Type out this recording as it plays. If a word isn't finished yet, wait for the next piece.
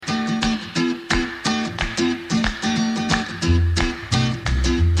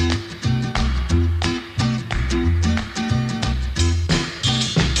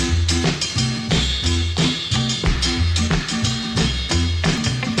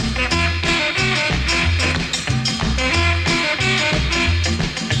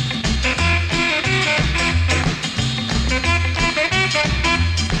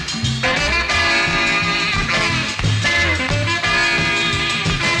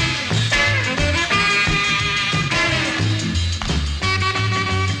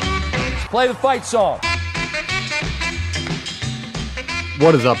Play the fight song.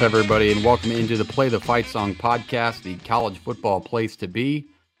 What is up, everybody, and welcome into the Play the Fight Song podcast, the college football place to be.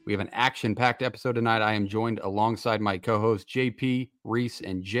 We have an action-packed episode tonight. I am joined alongside my co-hosts JP, Reese,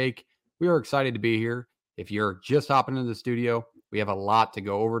 and Jake. We are excited to be here. If you're just hopping into the studio, we have a lot to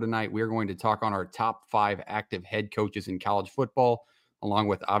go over tonight. We are going to talk on our top 5 active head coaches in college football, along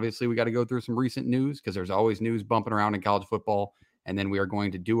with, obviously, we got to go through some recent news because there's always news bumping around in college football. And then we are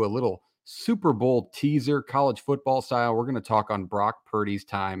going to do a little Super Bowl teaser, college football style. We're going to talk on Brock Purdy's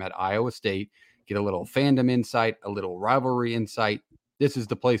time at Iowa State, get a little fandom insight, a little rivalry insight. This is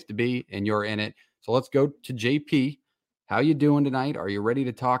the place to be, and you're in it. So let's go to JP. How you doing tonight? Are you ready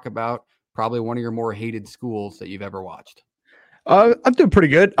to talk about probably one of your more hated schools that you've ever watched? I'm doing pretty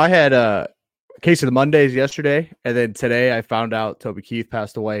good. I had a case of the Mondays yesterday, and then today I found out Toby Keith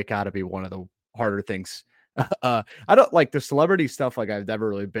passed away. It got to be one of the harder things. I don't like the celebrity stuff. Like I've never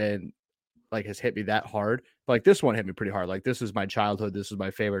really been like has hit me that hard. But like this one hit me pretty hard. Like this is my childhood. This was my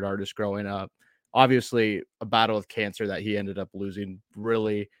favorite artist growing up. Obviously a battle with cancer that he ended up losing.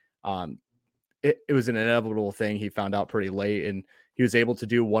 Really, it was an inevitable thing. He found out pretty late, and he was able to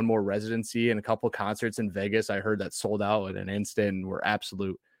do one more residency and a couple of concerts in Vegas. I heard that sold out in an instant and were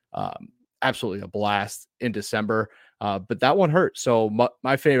absolutely a blast in December. But that one hurt. So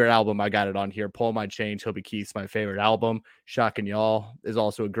my favorite album, I got it on here. Pull My Chain, Toby Keith's my favorite album. Shocking Y'all is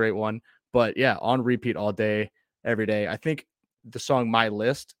also a great one. But yeah, on repeat all day, every day. I think the song My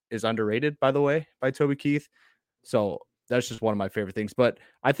List is underrated, by the way, by Toby Keith. So that's just one of my favorite things. But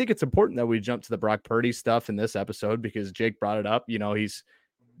I think it's important that we jump to the Brock Purdy stuff in this episode because Jake brought it up. You know, he's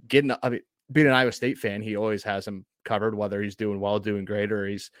being an Iowa State fan, he always has him covered, whether he's doing well, doing great, or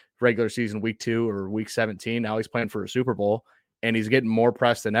he's regular season week 2 or week 17. Now he's playing for a Super Bowl, and he's getting more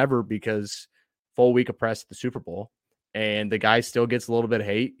press than ever because full week of press at the Super Bowl. And the guy still gets a little bit of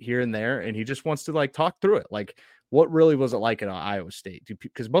hate here and there, and he just wants to like talk through it. Like, what really was it like at Iowa State?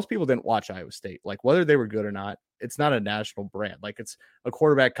 Because most people didn't watch Iowa State. Like, whether they were good or not, it's not a national brand. Like, it's a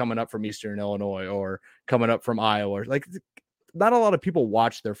quarterback coming up from Eastern Illinois or coming up from Iowa. Like, not a lot of people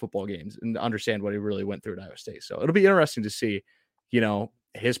watch their football games and understand what he really went through at Iowa State. So it'll be interesting to see, you know,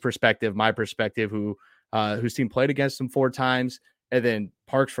 his perspective, my perspective, whose team played against him 4 times, and then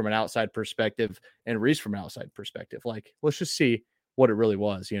Parks from an outside perspective and Reese from an outside perspective. Like, let's just see what it really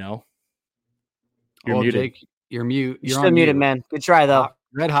was, you know? You're muted. Jake, you're mute. You're still muted, man. Good try, though.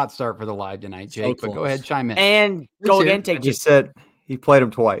 Red hot start for the live tonight, Jake, but go ahead, chime in. And go again, take just said he played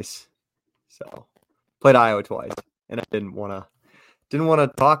him twice. So, played Iowa twice. And I didn't want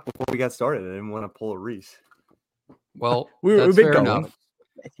to talk before we got started. I didn't want to pull a Reese. Well, that's fair enough.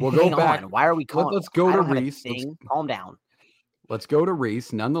 We'll go back. Why are we calling? Let's go to Reese. Calm down. Let's go to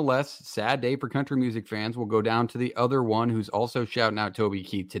Reese. Nonetheless, sad day for country music fans. We'll go down to the other one who's also shouting out Toby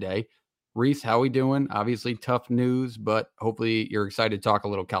Keith today. Reese, how we doing? Obviously tough news, but hopefully you're excited to talk a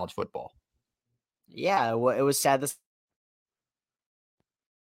little college football. Yeah, well, it was sad.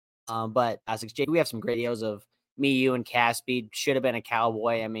 But as Jake, we have some great videos of me, you, and Caspi. Should have been a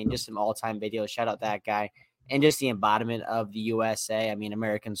cowboy. I mean, just some all-time videos. Shout out that guy. And just the embodiment of the USA. I mean,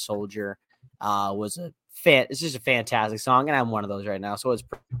 American Soldier it's just a fantastic song, and I'm one of those right now. So it's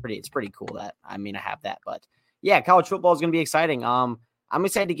pretty cool that I have that. But yeah, college football is going to be exciting. I'm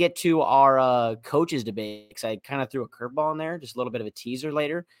excited to get to our coaches debate because I kind of threw a curveball in there, just a little bit of a teaser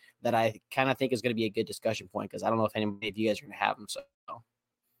later that I kind of think is going to be a good discussion point because I don't know if anybody of you guys are going to have them. So.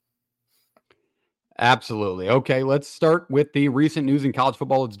 Absolutely. Okay, let's start with the recent news in college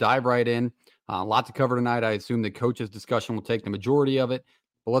football. Let's dive right in. A lot to cover tonight. I assume the coaches discussion will take the majority of it,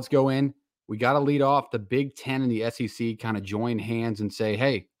 but let's go in. We got to lead off. The Big Ten and the SEC kind of join hands and say,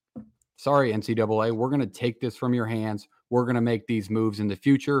 hey, sorry, NCAA, we're going to take this from your hands. We're going to make these moves in the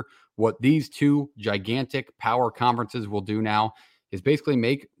future. What these 2 gigantic power conferences will do now is basically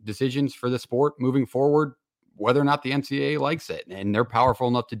make decisions for the sport moving forward, whether or not the NCAA likes it. And they're powerful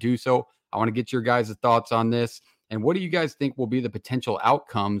enough to do so. I want to get your guys' thoughts on this. And what do you guys think will be the potential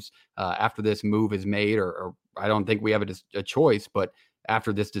outcomes after this move is made? Or I don't think we have a choice, but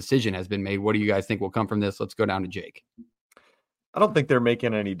after this decision has been made, what do you guys think will come from this? Let's go down to Jake. I don't think they're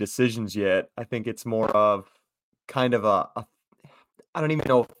making any decisions yet. I think it's more of kind of I don't even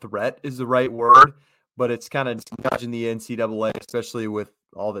know if threat is the right word, but it's kind of nudging the NCAA, especially with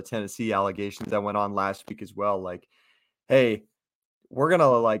all the Tennessee allegations that went on last week as well. Like, hey, we're going to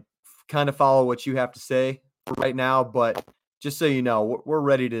like kind of follow what you have to say right now, but just so you know, we're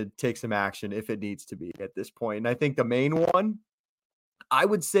ready to take some action if it needs to be at this point. And I think I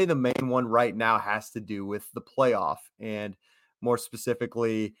would say the main one right now has to do with the playoff and more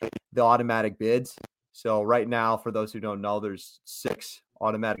specifically the automatic bids. So right now, for those who don't know, there's 6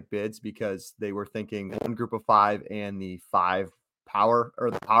 automatic bids because they were thinking one group of 5 and the 5 power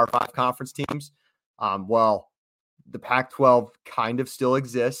or the Power 5 conference teams. Well, the Pac-12 kind of still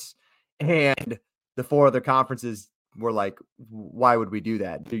exists, and the 4 other conferences were like, why would we do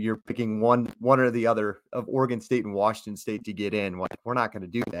that? You're picking one or the other of Oregon State and Washington State to get in. Like, we're not going to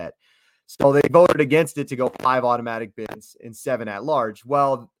do that. So they voted against it to go 5 automatic bids and 7 at large.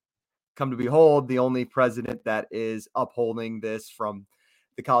 Well, come to behold, the only president that is upholding this from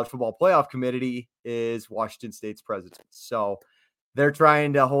the College Football Playoff Committee is Washington State's president. So they're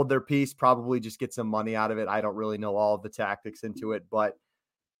trying to hold their peace, probably just get some money out of it. I don't really know all of the tactics into it, but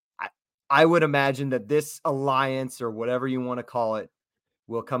I would imagine that this alliance, or whatever you want to call it,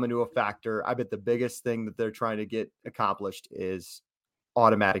 will come into a factor. I bet the biggest thing that they're trying to get accomplished is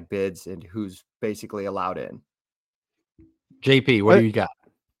automatic bids and who's basically allowed in. JP, what do you got?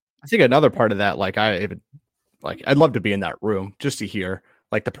 I think another part of that, I'd love to be in that room just to hear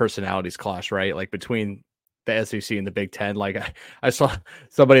like the personalities clash, right? Like between the SEC and the Big Ten. Like I saw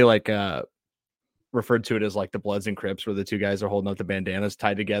somebody referred to it as like the Bloods and Crips, where the 2 guys are holding up the bandanas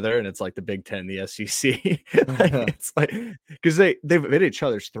tied together, and it's like the Big Ten, the SEC. It's like, because they've hit each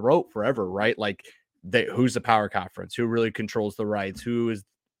other's throat forever, right? Like who's the power conference, who really controls the rights, who is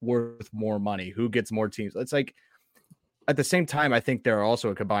worth more money, who gets more teams. It's like, at the same time, I think they're also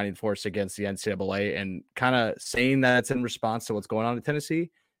a combining force against the NCAA, and kind of saying that it's in response to what's going on in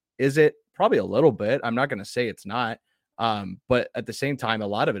Tennessee. Is it? Probably a little bit. I'm not going to say it's not. But at the same time, a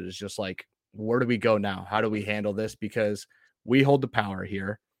lot of it is just like, where do we go now? How do we handle this? Because we hold the power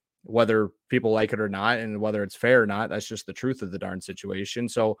here, whether people like it or not, and whether it's fair or not. That's just the truth of the darn situation.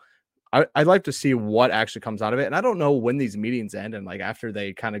 So I'd like to see what actually comes out of it. And I don't know when these meetings end, and like after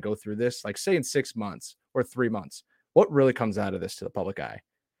they kind of go through this, like say in 6 months or 3 months, what really comes out of this to the public eye?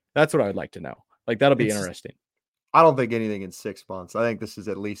 That's what I would like to know. Like, that'll be interesting. I don't think anything in 6 months. I think this is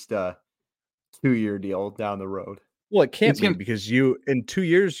at least a 2-year deal down the road. Well, it can't be, because in 2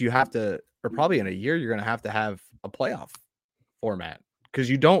 years, you have to, or probably in a year, you're going to have a playoff format, because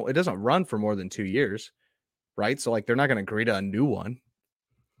it doesn't run for more than 2 years, right? So like, they're not going to agree to a new one.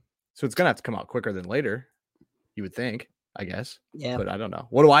 So it's going to have to come out quicker than later, you would think, I guess. Yeah. But I don't know.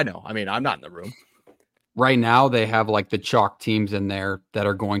 What do I know? I mean, I'm not in the room. Right now, they have like the chalk teams in there that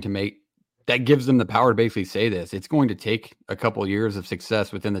are going to that gives them the power to basically say this. It's going to take a couple of years of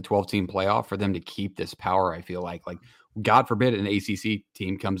success within the 12-team playoff for them to keep this power. I feel like God forbid an ACC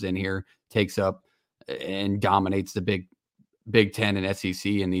team comes in here, takes up and dominates the Big Ten and SEC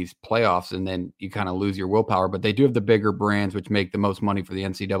in these playoffs, and then you kind of lose your willpower. But they do have the bigger brands, which make the most money for the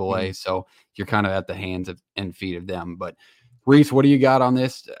NCAA. Mm-hmm. So you're kind of at the hands and feet of them. But Reese, what do you got on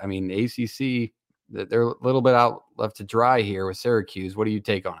this? I mean, ACC, they're a little bit out left to dry here with Syracuse. What do you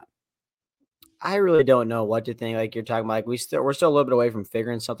take on it? I really don't know what to think. Like you're talking about, like we're still a little bit away from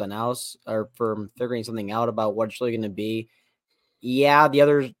figuring something else, or from figuring something out about what it's really going to be. Yeah, the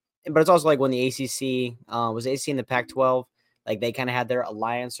others, but it's also like when the ACC was ACC in the Pac-12, like they kind of had their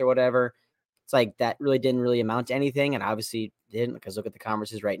alliance or whatever. It's like that really didn't really amount to anything, and obviously didn't, because look at the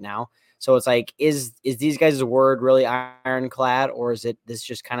conferences right now. So it's like, is these guys' word really ironclad, or is this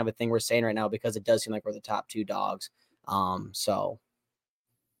just kind of a thing we're saying right now because it does seem like we're the top 2 dogs? So.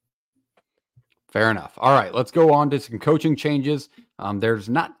 Fair enough. All right, let's go on to some coaching changes. There's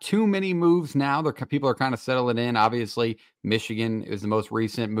not too many moves now. People are kind of settling in. Obviously, Michigan is the most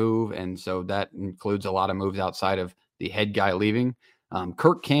recent move, and so that includes a lot of moves outside of the head guy leaving.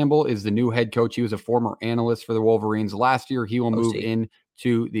 Kirk Campbell is the new head coach. He was a former analyst for the Wolverines last year. He will move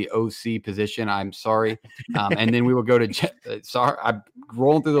into the OC position. I'm sorry. And then we will go to sorry, I'm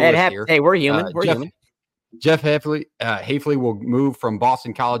rolling through the list here. Hey, we're human. We're human. Jeff Hafley will move from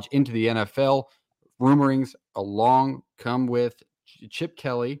Boston College into the NFL. Rumorings along come with Chip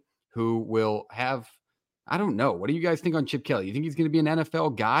Kelly, who will have, I don't know. What do you guys think on Chip Kelly? You think he's going to be an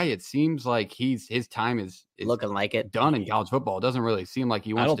NFL guy? It seems like his time is looking like it done in college football. It doesn't really seem like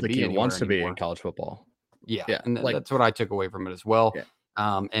he wants to be. He wants to be in college football. Yeah, and that's what I took away from it as well.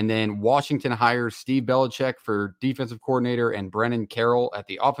 Yeah. And then Washington hires Steve Belichick for defensive coordinator and Brennan Carroll at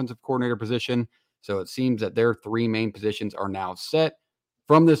the offensive coordinator position. So it seems that their 3 main positions are now set.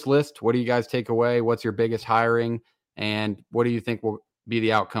 From this list, what do you guys take away? What's your biggest hiring? And what do you think will be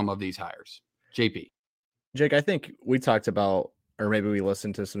the outcome of these hires? JP. Jake, I think we talked about, or maybe we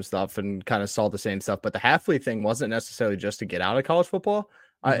listened to some stuff and kind of saw the same stuff, but the Hafley thing wasn't necessarily just to get out of college football.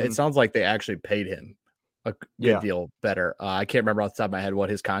 It sounds like they actually paid him a good deal better. I can't remember off the top of my head what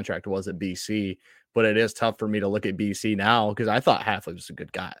his contract was at BC, but it is tough for me to look at BC now, because I thought Hafley was a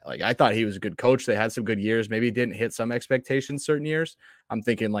good guy. Like, I thought he was a good coach. They had some good years. Maybe he didn't hit some expectations certain years. I'm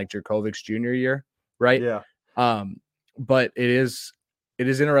thinking like Jurkovic's junior year, right? Yeah. But it is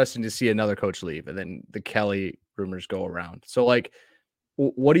interesting to see another coach leave, and then the Kelly rumors go around. So like,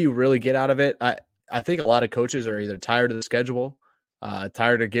 what do you really get out of it? I think a lot of coaches are either tired of the schedule,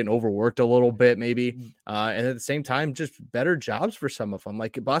 tired of getting overworked a little bit, maybe, and at the same time, just better jobs for some of them.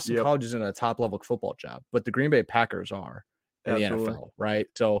 Like Boston College isn't a top level football job, but the Green Bay Packers are in the NFL, right?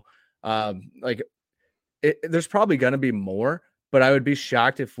 So, like, there's probably going to be more, but I would be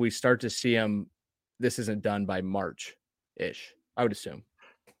shocked if we start to see them. This isn't done by March-ish, I would assume.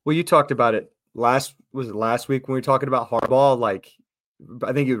 Well, you talked about it last week when we were talking about Harbaugh? Like,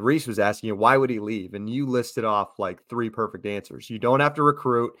 I think Reese was asking you, why would he leave? And you listed off like 3 perfect answers. You don't have to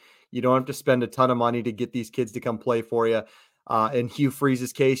recruit. You don't have to spend a ton of money to get these kids to come play for you. In Hugh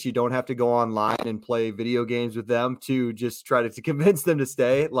Freeze's case, you don't have to go online and play video games with them to just try to convince them to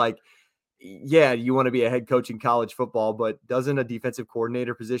stay. Like, yeah, you want to be a head coach in college football, but doesn't a defensive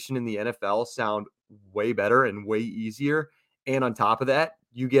coordinator position in the NFL sound way better and way easier? And on top of that,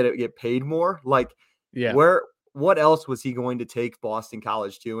 you get paid more. Like, what else was he going to take Boston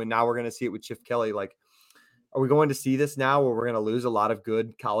College to? And now we're going to see it with Chip Kelly. Like, are we going to see this now where we're going to lose a lot of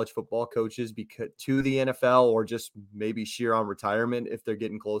good college football coaches to the NFL, or just maybe sheer on retirement if they're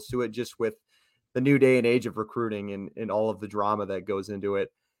getting close to it, just with the new day and age of recruiting and all of the drama that goes into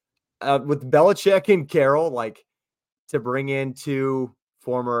it? With Belichick and Carroll, like, to bring in 2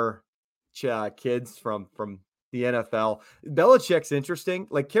 former kids from the NFL. Belichick's interesting.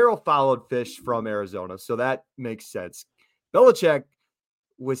 Like, Carroll followed Fish from Arizona, so that makes sense. Belichick,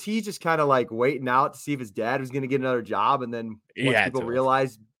 was he just kind of like waiting out to see if his dad was going to get another job? And then once people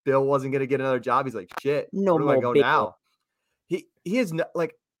realized Bill wasn't going to get another job, he's like, shit, where do I go now? He is not,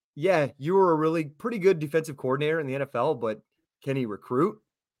 like, yeah, you were a really pretty good defensive coordinator in the NFL, but can he recruit?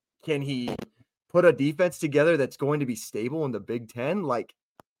 Can he put a defense together that's going to be stable in the Big Ten? Like,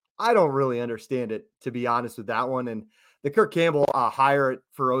 I don't really understand it, to be honest with that one. And the Kirk Campbell hire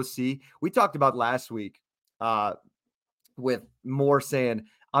for OC, we talked about last week with Moore saying,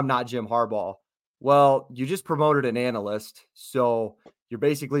 I'm not Jim Harbaugh. Well, you just promoted an analyst, so you're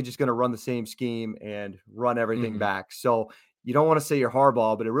basically just going to run the same scheme and run everything back. So you don't want to say you're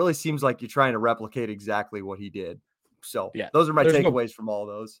Harbaugh, but it really seems like you're trying to replicate exactly what he did. So those are my takeaways from all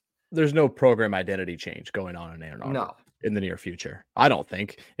those. There's no program identity change going on in Ann Arbor in the near future, I don't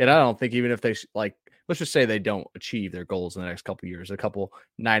think. And I don't think even if they let's just say they don't achieve their goals in the next couple of years, a couple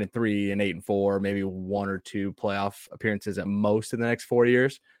 9-3 and 8-4, maybe 1 or 2 playoff appearances at most in the next 4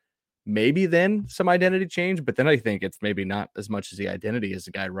 years, maybe then some identity change. But then I think it's maybe not as much as the identity as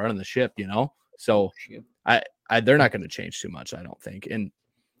the guy running the ship, So they're not going to change too much, I don't think. And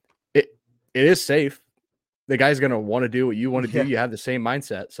it is safe. The guy's going to want to do what you want to do. You have the same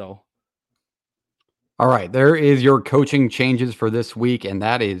mindset. So, all right, there is your coaching changes for this week. And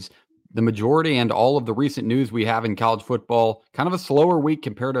that is the majority and all of the recent news we have in college football. Kind of a slower week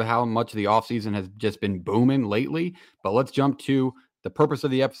compared to how much the offseason has just been booming lately. But let's jump to the purpose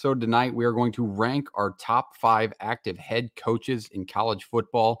of the episode tonight. We are going to rank our top 5 active head coaches in college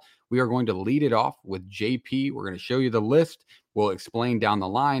football. We are going to lead it off with JP. We're going to show you the list. We'll explain down the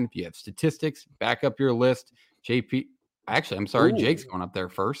line. If you have statistics, back up your list. JP, actually, I'm sorry, Jake's going up there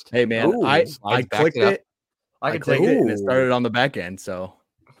first. Hey, man, I clicked it. I clicked it, and it started on the back end, so.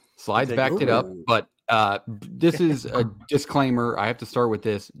 Slides backed it up, but this is a disclaimer. I have to start with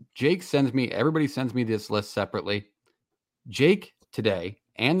this. Everybody sends me this list separately. Jake today,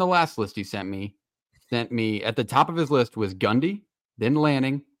 and the last list he sent me at the top of his list was Gundy, then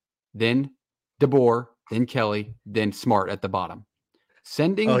Lanning, then DeBoer, then Kelly, then Smart at the bottom.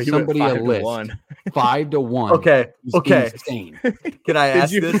 Sending somebody a list 5-1. Okay. Insane. Can I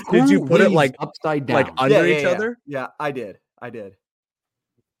ask this? Did you put it like upside down, like under each other? Yeah, I did.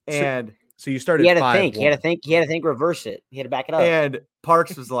 And so you started. He had to think. He had to think. Reverse it. He had to back it up. And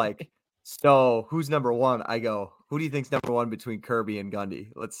Parks was like, "So who's number 1?" I go, "Who do you think's number 1 between Kirby and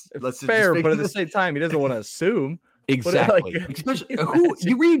Gundy?" Let's fair, but at the same time, he doesn't want to assume. Exactly. Especially who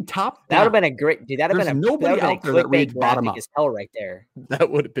you read top. That would have been a great dude. That would have been nobody out there that reads bottom up. As hell right there. That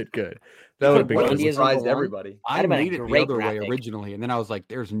would have been good. That would have been good. Surprised everybody. I made it the other way originally, and then I was like,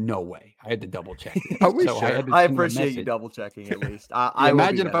 "There's no way." I had to double check. I appreciate you double checking at least. I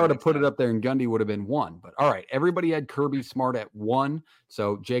imagine if I would have put it up there and Gundy would have been 1. But all right, everybody had Kirby Smart at 1.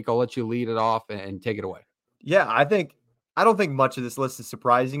 So Jake, I'll let you lead it off and take it away. Yeah, I don't think much of this list is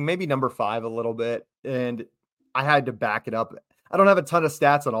surprising. Maybe number 5 a little bit, and I had to back it up. I don't have a ton of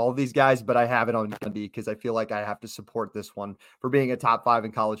stats on all of these guys, but I have it on Gundy because I feel like I have to support this one for being a top 5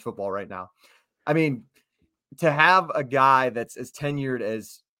 in college football right now. I mean, to have a guy that's as tenured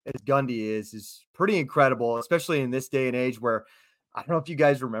as Gundy is pretty incredible, especially in this day and age where I don't know if you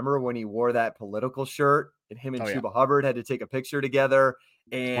guys remember when he wore that political shirt and him and Oh, yeah. Chuba Hubbard had to take a picture together.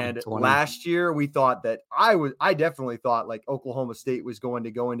 And 2020. last year we thought that I definitely thought like Oklahoma State was going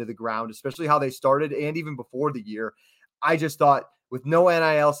to go into the ground, especially how they started and even before the year. I just thought with no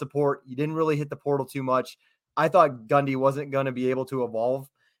NIL support, you didn't really hit the portal too much. I thought Gundy wasn't going to be able to evolve,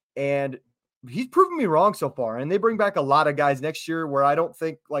 and he's proven me wrong so far. And they bring back a lot of guys next year where I don't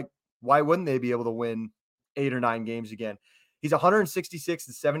think, like, why wouldn't they be able to win 8 or 9 games again? He's 166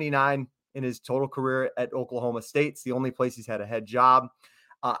 and 79 in his total career at Oklahoma State. It's the only place he's had a head job.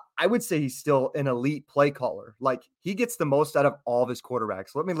 I would say he's still an elite play caller. Like, he gets the most out of all of his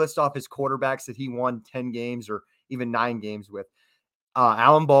quarterbacks. Let me list off his quarterbacks that he won 10 games or even 9 games with.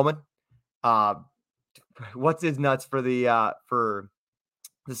 Alan Bowman. What's his nuts for the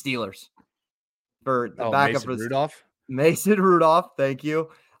Steelers? For the backup Mason Rudolph. Mason Rudolph, thank you.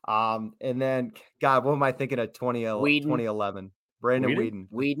 And then, God, what am I thinking of 2011? Brandon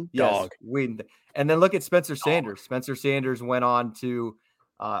Weeden. Yes, Dog. Weeden. And then look at Spencer Sanders. Spencer Sanders went on to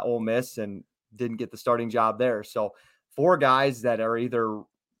Ole Miss and didn't get the starting job there. So 4 guys that are either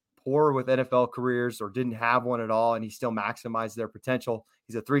poor with NFL careers or didn't have one at all, and he still maximized their potential.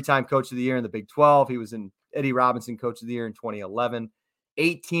 He's a 3-time coach of the year in the Big 12. He was in Eddie Robinson coach of the year in 2011.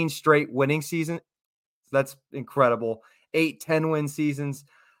 18 straight winning seasons. That's incredible. 8 10-win seasons.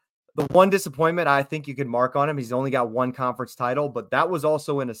 The one disappointment I think you could mark on him, he's only got 1 conference title, but that was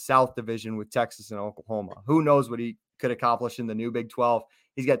also in a South division with Texas and Oklahoma. Who knows what he could accomplish in the new Big 12.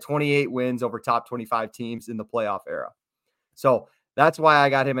 He's got 28 wins over top 25 teams in the playoff era. So that's why I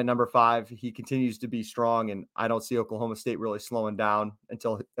got him at number 5. He continues to be strong, and I don't see Oklahoma State really slowing down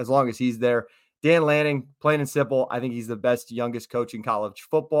as long as he's there. Dan Lanning, plain and simple, I think he's the best, youngest coach in college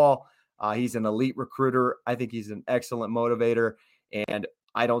football. He's an elite recruiter. I think he's an excellent motivator, and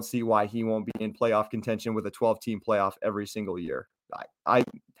I don't see why he won't be in playoff contention with a 12-team playoff every single year. I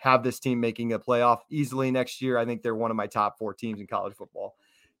have this team making a playoff easily next year. I think they're one of my top 4 teams in college football.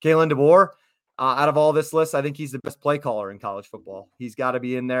 Kalen DeBoer, out of all this list, I think he's the best play caller in college football. He's got to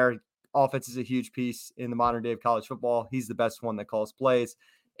be in there. Offense is a huge piece in the modern day of college football. He's the best one that calls plays.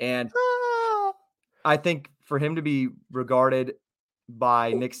 And I think for him to be regarded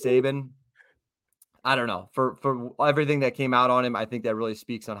by Nick Saban, I don't know, for everything that came out on him, I think that really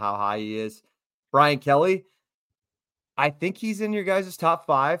speaks on how high he is. Brian Kelly, I think he's in your guys' top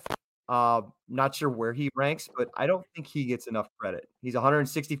 5. Not sure where he ranks, but I don't think he gets enough credit. He's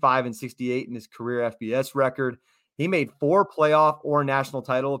 165 and 68 in his career FBS record. He made 4 playoff or national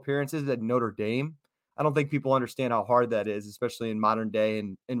title appearances at Notre Dame. I don't think people understand how hard that is, especially in modern day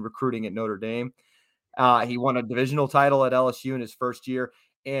and in recruiting at Notre Dame. He won a divisional title at LSU in his first year.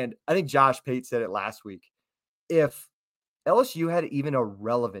 And I think Josh Pate said it last week. If LSU had even a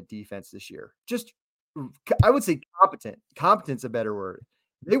relevant defense this year, just, I would say competent's a better word,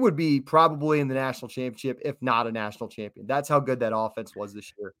 they would be probably in the national championship, if not a national champion. That's how good that offense was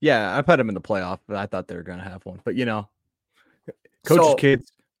this year. Yeah, I put him in the playoff, but I thought they were going to have one. But, coaches'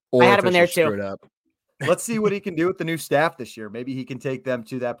 kids, I had him in there too. Up. Let's see what he can do with the new staff this year. Maybe he can take them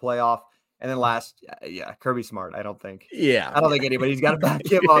to that playoff. And then last, Kirby Smart, I don't think. Yeah. I don't think anybody's got to back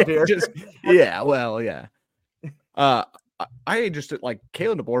him up here. Yeah. I just like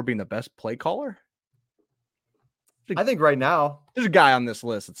Kalen DeBoer being the best play caller. I think right now there's a guy on this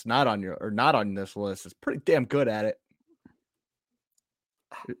list. It's not on this list. It's pretty damn good at it.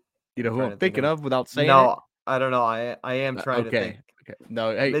 You know who I'm thinking of without saying it? No, I don't know. I am trying to think. Okay.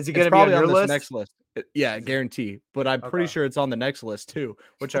 No, hey, is it going to be on your list? Next list? Yeah, guarantee. But I'm pretty sure it's on the next list too,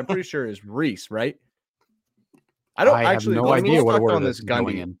 which I'm pretty sure is Reese, right? I have no idea what order this is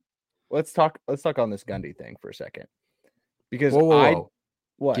going in. Let's talk on this Gundy thing for a second. Because whoa.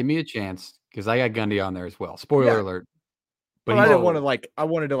 What? Give me a chance, because I got Gundy on there as well. Spoiler alert. But I didn't want to I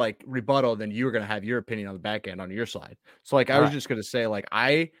wanted to rebuttal, then you were gonna have your opinion on the back end on your side. So I was just gonna say,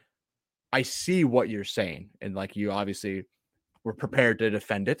 I see what you're saying, and you obviously were prepared to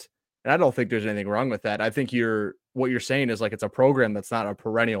defend it. And I don't think there's anything wrong with that. I think what you're saying is it's a program that's not a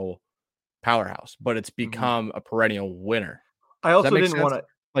perennial powerhouse, but it's become a perennial winner. I also didn't want to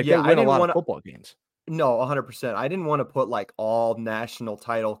they win a lot of football games. No, 100%. I didn't want to put all national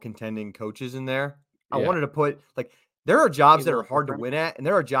title contending coaches in there. I wanted to put there are jobs that are hard to win at, and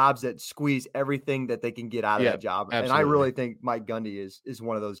there are jobs that squeeze everything that they can get out of that job. Absolutely. And I really think Mike Gundy is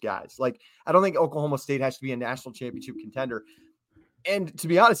one of those guys. I don't think Oklahoma State has to be a national championship contender. And to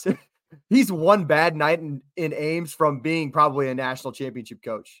be honest, he's one bad night in Ames from being probably a national championship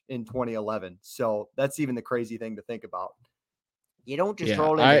coach in 2011. So that's even the crazy thing to think about. You don't just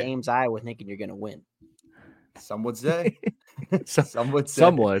roll into Ames, Iowa thinking you're going to win. Some would say. Some would.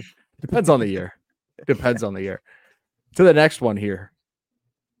 Depends on the year. To the next one here.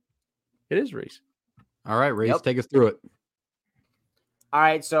 It is Reese. All right, Reese, Yep. take us through it. All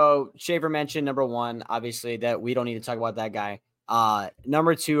right, so Schaefer mentioned number one, obviously, that we don't need to talk about that guy.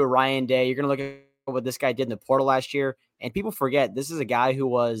 Number two, Ryan Day. You're going to look at what this guy did in the portal last year, and people forget this is a guy who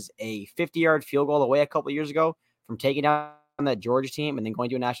was a 50-yard field goal away a couple of years ago from taking down that Georgia team and then going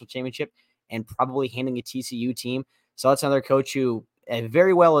to a national championship and probably handling a TCU team. So that's another coach who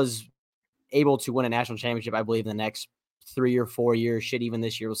very well is able to win a national championship, I believe, in the next 3 or 4 years. Shit, even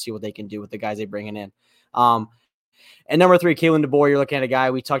this year, we'll see what they can do with the guys they bringing in. And number three, Kalen DeBoer, you're looking at a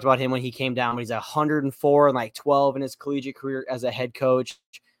guy, we talked about him when he came down, but he's 104 and like 12 in his collegiate career as a head coach.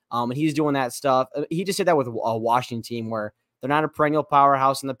 And he's doing that stuff. He just did that with a Washington team where they're not a perennial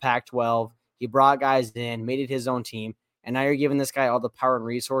powerhouse in the Pac-12. He brought guys in, made it his own team. And now you're giving this guy all the power and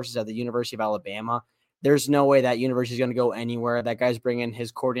resources at the University of Alabama. There's no way that university is going to go anywhere. That guy's bringing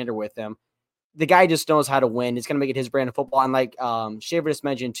his coordinator with him. The guy just knows how to win. It's going to make it his brand of football. And like Shaver just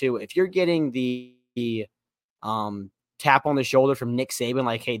mentioned too, if you're getting the tap on the shoulder from Nick Saban,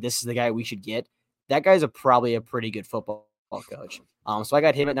 like, hey, this is the guy we should get, that guy's probably a pretty good football coach. So I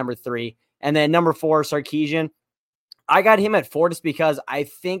got him at number three. And then number four, Sarkisian. I got him at four just because I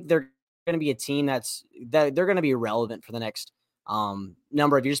think they're going to be a team that they're going to be relevant for the next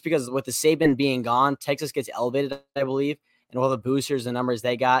number of years, because with the Saban being gone, Texas gets elevated, I believe, and all the boosters and numbers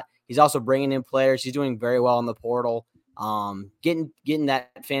they got. He's also bringing in players. He's doing very well in the portal. Getting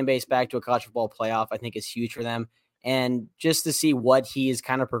that fan base back to a college football playoff, I think, is huge for them. And just to see what he has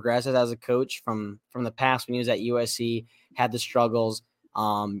kind of progressed as a coach from the past when he was at USC, had the struggles.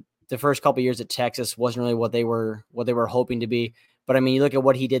 The first couple of years at Texas wasn't really what they were hoping to be. But I mean, you look at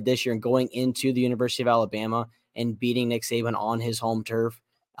what he did this year and going into the University of Alabama and beating Nick Saban on his home turf.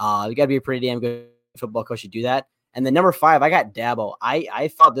 You got to be a pretty damn good football coach to do that. And then number five, I got Dabo. I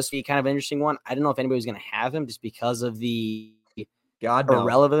thought this would be kind of an interesting one. I don't know if anybody was going to have him just because of the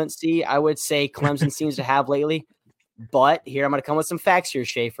irrelevancy, I would say, Clemson seems to have lately. But here, I'm going to come with some facts here,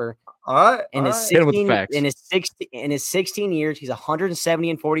 Schaefer. All right. In his 16 years, he's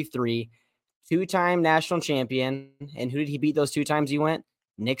 170-43, two-time national champion. And who did he beat those 2 times he went?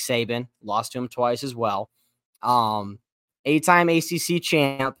 Nick Saban. Lost to him twice as well. 8-time ACC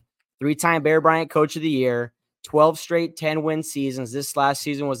champ, 3-time Bear Bryant Coach of the Year, 12 straight 10-win seasons. This last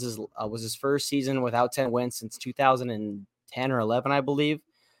season was his first season without 10 wins since 2010 or 11, I believe.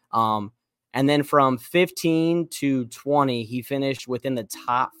 And then from 15 to 20, he finished within the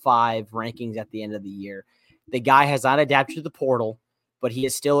top 5 rankings at the end of the year. The guy has not adapted to the portal, but he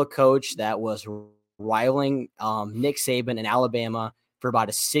is still a coach that was rivaling Nick Saban in Alabama for about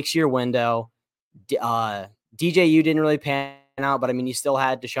a 6-year window. DJU didn't really pan out, but I mean, you still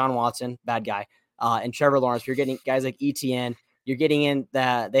had Deshaun Watson, bad guy, and Trevor Lawrence. You're getting guys like ETN. You're getting in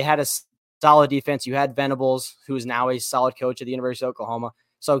that they had a solid defense. You had Venables, who is now a solid coach at the University of Oklahoma.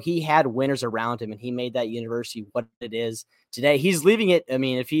 So he had winners around him, and he made that university what it is today. He's leaving it. I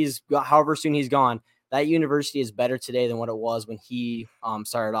mean, if he's however soon he's gone, that university is better today than what it was when he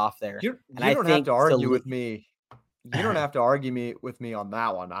started off there. You don't have to argue with me. You don't have to argue with me on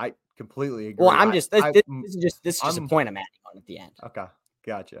that one. I completely agree. Well, I'm just this is just a point I'm adding on at the end. Okay,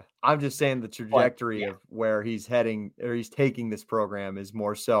 gotcha. I'm just saying the trajectory of where he's heading or he's taking this program is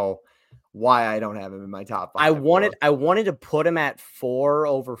more so why I don't have him in my top 5. I wanted to put him at 4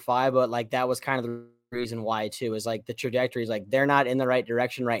 over 5, but like that was kind of the reason why too, is like the trajectory is like they're not in the right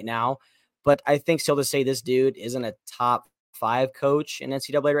direction right now. But I think still to say this dude isn't a top 5 coach in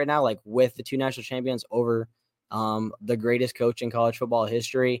NCAA right now, like with the 2 national champions over the greatest coach in college football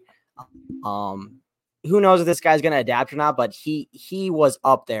history. Who knows if this guy's going to adapt or not, but he was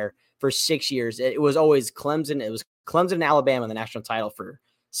up there for 6 years. It was always Clemson. It was Clemson and Alabama in the national title for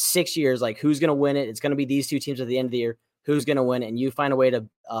 6 years. Like, who's going to win it? It's going to be these 2 teams at the end of the year. Who's going to win? And you find a way to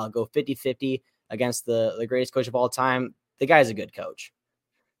go 50-50 against the greatest coach of all time. The guy's a good coach.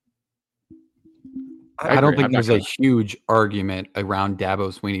 I don't think there's a huge argument around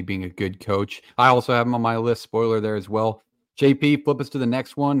Dabo Swinney being a good coach. I also have him on my list. Spoiler there as well. JP, flip us to the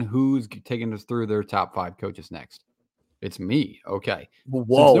next one. Who's taking us through their top 5 coaches next? It's me. Okay.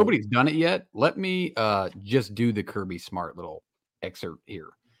 Whoa. Since nobody's done it yet, let me just do the Kirby Smart little excerpt here.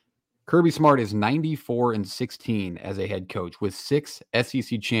 Kirby Smart is 94-16 as a head coach with 6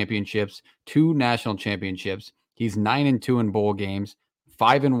 SEC championships, 2 national championships. He's 9-2 in bowl games,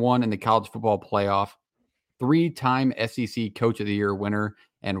 5-1 in the college football playoff, 3-time SEC Coach of the Year winner,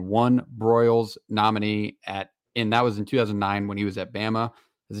 and 1 Broyles nominee and that was in 2009 when he was at Bama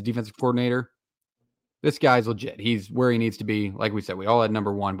as a defensive coordinator. This guy's legit. He's where he needs to be. Like we said, we all had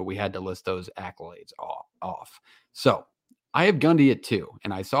number 1, but we had to list those accolades off. So I have Gundy at 2,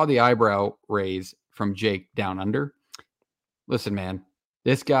 and I saw the eyebrow raise from Jake down under. listen, man,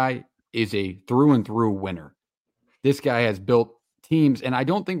 this guy is a through and through winner. This guy has built teams, and I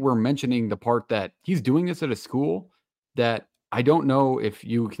don't think we're mentioning the part that he's doing this at a school that I don't know if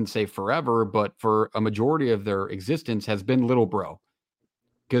you can say forever, but for a majority of their existence has been Little Bro.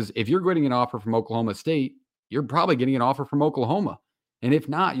 Because if you're getting an offer from Oklahoma State, you're probably getting an offer from Oklahoma. And if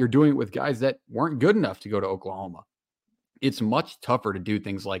not, you're doing it with guys that weren't good enough to go to Oklahoma. It's much tougher to do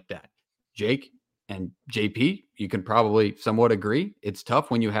things like that. Jake and JP, you can probably somewhat agree. It's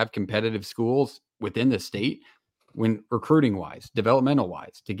tough when you have competitive schools within the state, when recruiting wise, developmental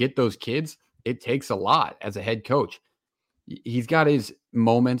wise, to get those kids, it takes a lot as a head coach. He's got his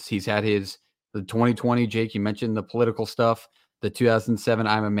moments. He's had the 2020, Jake, you mentioned the political stuff, the 2007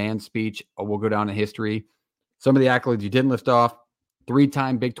 I'm a Man speech will go down in history. Some of the accolades you didn't list off: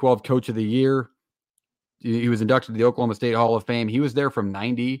 3-time Big 12 Coach of the Year. He was inducted to the Oklahoma State Hall of Fame. He was there from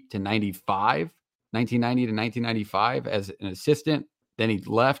 1990 to 1995 as an assistant. Then he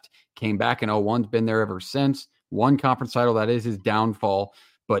left, came back in 01, been there ever since. One conference title, that is his downfall,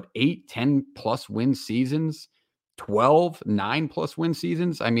 but 8, 10-plus win seasons, 12, 9-plus win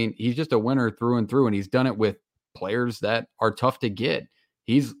seasons. I mean, he's just a winner through and through, and he's done it with players that are tough to get.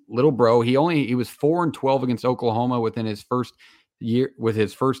 He's Little Bro. He was 4-12 against Oklahoma within his first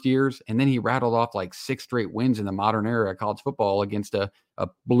years, and then he rattled off like 6 straight wins in the modern era of college football against a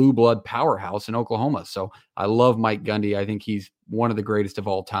blue blood powerhouse in Oklahoma. So I love Mike Gundy. I think he's one of the greatest of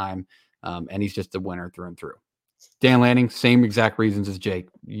all time, and he's just a winner through and through. Dan Lanning, same exact reasons as Jake.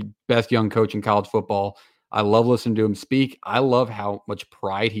 Best young coach in college football. I love listening to him speak. I love how much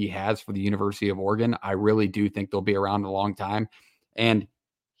pride he has for the University of Oregon. I really do think they'll be around a long time. And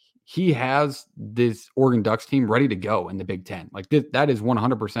he has this Oregon Ducks team ready to go in the Big Ten. Like that is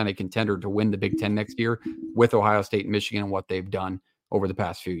 100% a contender to win the Big Ten next year with Ohio State and Michigan and what they've done over the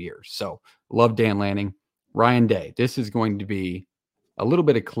past few years. So love Dan Lanning. Ryan Day, this is going to be a little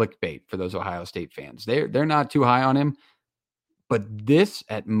bit of clickbait for those Ohio State fans. They're not too high on him, but this,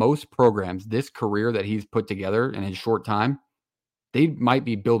 at most programs, this career that he's put together in his short time, they might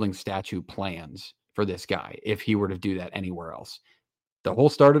be building statue plans for this guy if he were to do that anywhere else. The whole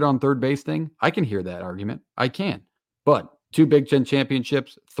started on third base thing, I can hear that argument. I can. But 2 Big Ten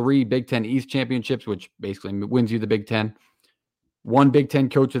championships, 3 Big Ten East championships, which basically wins you the Big Ten, 1 Big Ten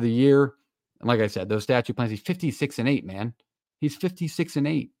Coach of the Year. And like I said, those statue plans, he's 56-8, man. He's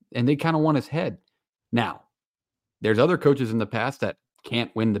 56-8, and they kind of want his head. Now, there's other coaches in the past that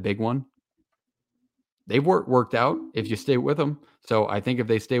can't win the big one. They've worked out if you stay with them. So I think if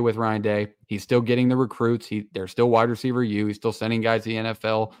they stay with Ryan Day, he's still getting the recruits. They're still wide receiver U. He's still sending guys to the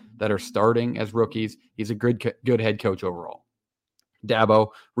NFL that are starting as rookies. He's a good head coach overall. Dabo,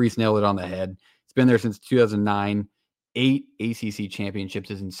 Reese nailed it on the head. He's been there since 2009. 8 ACC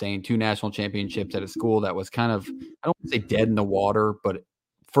championships is insane. 2 national championships at a school that was kind of, I don't want to say dead in the water, but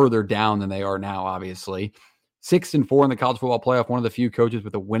further down than they are now, obviously. 6-4 in the college football playoff, one of the few coaches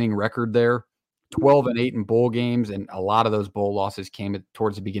with a winning record there. 12-8 in bowl games, and a lot of those bowl losses came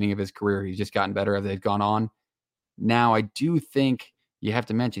towards the beginning of his career. He's just gotten better as they've gone on. Now, I do think you have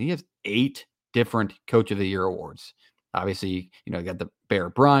to mention he has 8 different Coach of the Year awards. Obviously, you got the Bear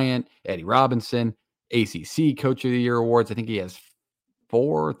Bryant, Eddie Robinson, ACC Coach of the Year awards. I think he has 3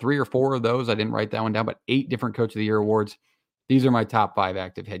 or 4 of those. I didn't write that one down, but 8 different Coach of the Year awards. These are my top 5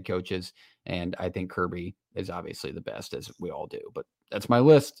 active head coaches, and I think Kirby is obviously the best, as we all do. But that's my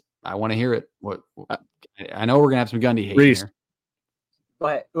list. I want to hear it. I know we're gonna have some Gundy hate here.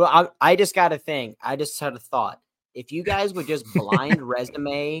 But I just got a thing. I just had a thought. If you guys would just blind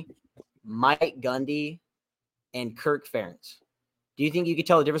resume Mike Gundy and Kirk Ferentz, do you think you could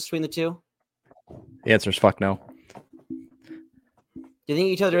tell the difference between the two? The answer is fuck no. Do you think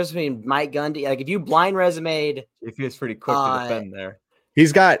you can tell the difference between Mike Gundy? Like if you blind resumed, if he was pretty quick to defend there.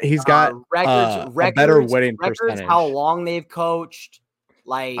 He's got records, a better winning percentage. How long they've coached.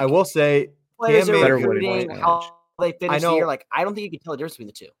 Like I will say, players are better recruiting, how they finish the year. Like I don't think you can tell the difference between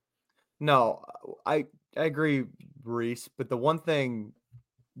the two. No, I agree, Reese. But the one thing,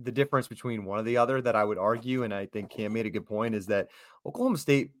 the difference between one or the other that I would argue, and I think Cam made a good point, is that Oklahoma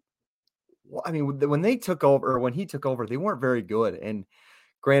State. Well, I mean, when he took over, they weren't very good. And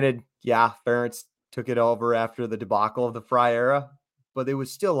granted, yeah, Ferentz took it over after the debacle of the Fry era, but it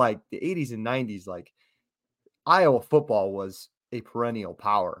was still like the 80s and 90s. Like Iowa football was a perennial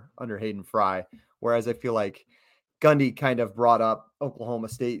power under Hayden Fry, whereas I feel like Gundy kind of brought up Oklahoma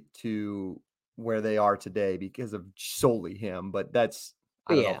State to where they are today because of solely him. But I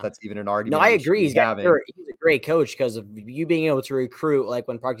don't know if that's even an argument. No, I agree. He's a great coach because of you being able to recruit. Like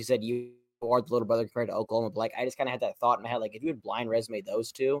when Parky said you are the little brother compared to Oklahoma, but like I just kind of had that thought in my head. Like if you would blind resume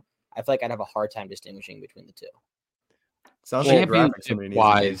those two, I feel like I'd have a hard time distinguishing between the two. Sounds like graphics championship somebody needs to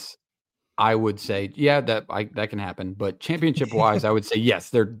wise, I would say, yeah, that can happen. But championship wise, I would say yes,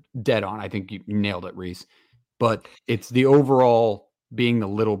 they're dead on. I think you nailed it, Reese. But it's the overall being the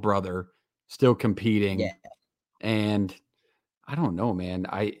little brother, still competing, Yeah. and I don't know, man.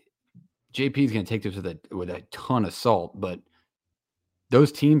 JP is going to take this with a ton of salt, but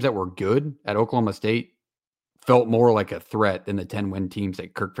those teams that were good at Oklahoma State felt more like a threat than the 10-win teams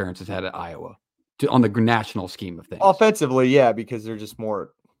that Kirk Ferentz has had at Iowa on the national scheme of things. Offensively, yeah, because they're just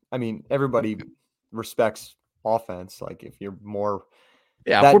more. I mean, everybody respects offense. Like if you're more,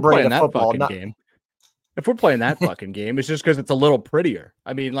 if we're playing that fucking game. If we're playing that fucking game, it's just because it's a little prettier.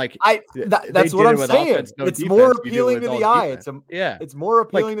 I mean, like that's what I'm saying. Offense, it's defense, more appealing to the eye. It's more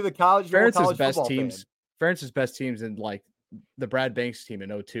appealing to the college best teams. Ferentz's best teams in like the Brad Banks team in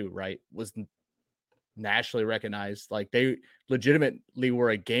 2002, right, was nationally recognized. Like they legitimately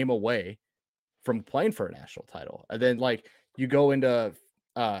were a game away from playing for a national title. And then like you go into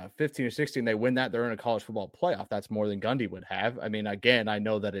 15 or 16, they win that, they're in a college football playoff. That's more than Gundy would have. I mean, again, I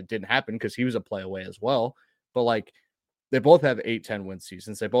know that it didn't happen because he was a play away as well, but like they both have 8-10 win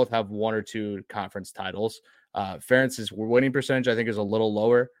seasons. They both have 1 or 2 conference titles. Ferentz's winning percentage, I think, is a little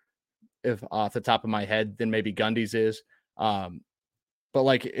lower if off the top of my head than maybe Gundy's is. But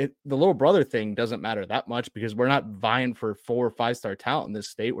like the little brother thing doesn't matter that much because we're not vying for 4 or 5-star talent in this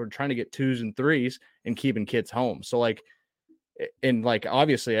state. We're trying to get 2s and 3s and keeping kids home. So like, and like,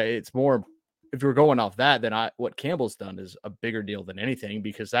 obviously it's more, if you're going off that, then what Campbell's done is a bigger deal than anything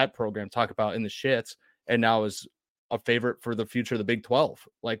because that program talk about in the shits and now is a favorite for the future of the Big 12,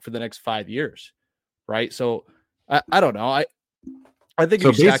 like for the next 5 years. Right. So I don't know. I think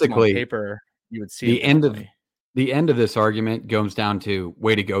if you stack them on paper, you would see the end of this argument goes down to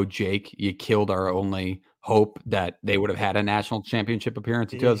way to go, Jake. You killed our only hope that they would have had a national championship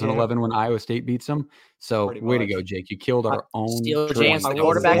appearance in 2011 when Iowa State beats them. So way to go, Jake. You killed our own Steele James, the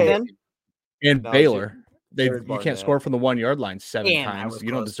quarterback then. And Baylor. You can't score from the 1-yard line 7 times.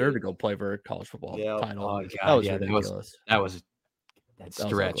 You don't deserve to go play for a college football title. Oh, God, that was ridiculous. That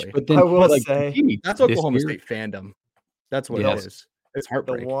stretch. But then I will say that's Oklahoma State fandom. That's what it is. It's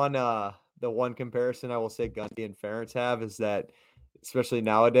heartbreak. The one comparison I will say Gundy and Ferentz have is that, especially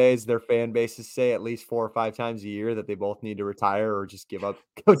nowadays, their fan bases say at least 4 or 5 times a year that they both need to retire or just give up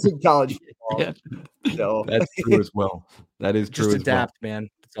coaching college football. Yeah. So that's true as well. That is true. Just adapt, man.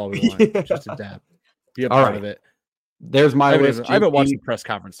 That's all we want. Just adapt. Be a part of it. There's my list. I haven't watched the press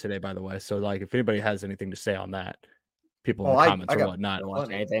conference today, by the way. So, like, if anybody has anything to say on that, people in the comments or whatnot. I don't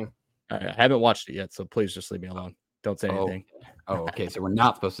watch anything. I haven't watched it yet, so please just leave me alone. Don't say anything. Okay. So we're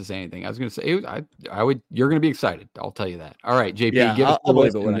not supposed to say anything. I was going to say, I would. You're going to be excited. I'll tell you that. All right, JP, give us the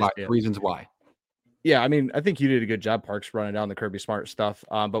list and reasons why. Yeah, I mean, I think you did a good job, Parks, running down the Kirby Smart stuff.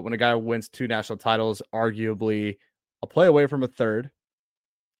 But when a guy wins 2 national titles, arguably a play away from a 3rd,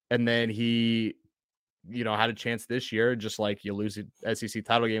 and then he, had a chance this year, just like you lose the SEC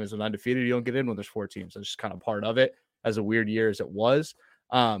title game as an undefeated, you don't get in when there's 4 teams. That's just kind of part of it, as a weird year as it was.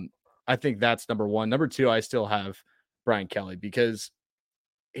 I think that's number 1. Number 2, I still have Brian Kelly because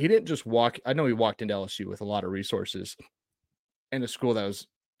he didn't just walk. I know he walked into LSU with a lot of resources and a school that was,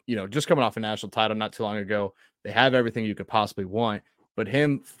 just coming off a national title not too long ago. They have everything you could possibly want, but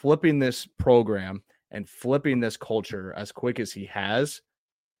him flipping this program and flipping this culture as quick as he has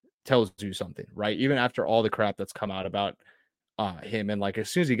tells you something, right? Even after all the crap that's come out about him. And like, as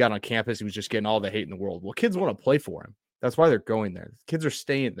soon as he got on campus, he was just getting all the hate in the world. Well, kids want to play for him. That's why they're going there. Kids are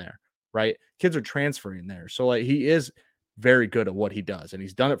staying there, right? Kids are transferring there. So like, he is very good at what he does. And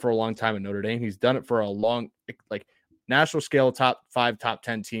he's done it for a long time in Notre Dame. He's done it for a long, like national scale, top 5, top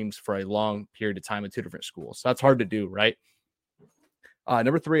 10 teams for a long period of time in 2 different schools. So that's hard to do, right?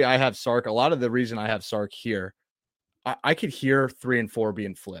 Number 3, I have Sark. A lot of the reason I have Sark here, I could hear 3 and 4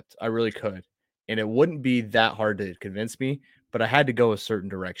 being flipped. I really could. And it wouldn't be that hard to convince me, but I had to go a certain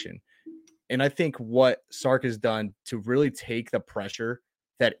direction. And I think what Sark has done to really take the pressure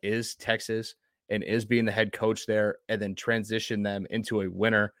that is Texas and is being the head coach there and then transition them into a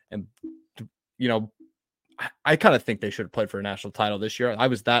winner. And, I kind of think they should have played for a national title this year. I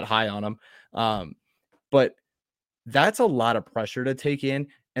was that high on them. But that's a lot of pressure to take in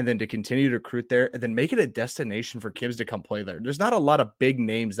and then to continue to recruit there and then make it a destination for kids to come play there. There's not a lot of big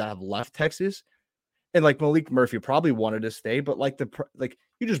names that have left Texas. And like Malik Murphy probably wanted to stay, but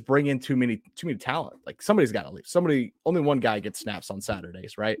you just bring in too many talent. Like somebody's got to leave. Only one guy gets snaps on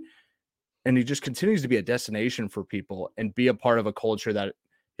Saturdays, right? And he just continues to be a destination for people and be a part of a culture that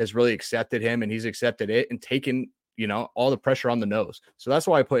has really accepted him and he's accepted it and taken, all the pressure on the nose. So that's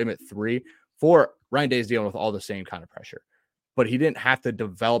why I put him at 3. 4, Ryan Day is dealing with all the same kind of pressure, but he didn't have to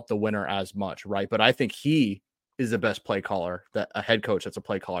develop the winner as much, right? But I think he is the best play caller, that a head coach that's a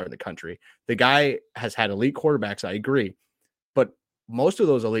play caller in the country. The guy has had elite quarterbacks, I agree, but most of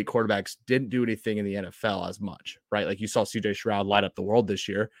those elite quarterbacks didn't do anything in the NFL as much, right? Like you saw CJ Stroud light up the world this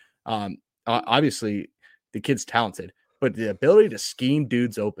year. Obviously, the kid's talented, but the ability to scheme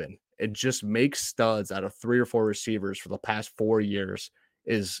dudes open and just make studs out of 3 or 4 receivers for the past 4 years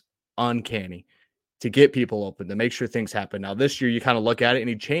is uncanny. To get people open, to make sure things happen. Now, this year, you kind of look at it and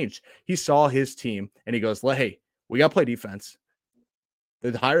he changed. He saw his team and he goes, hey, we got to play defense.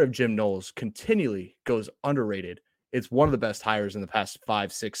 The hire of Jim Knowles continually goes underrated. It's one of the best hires in the past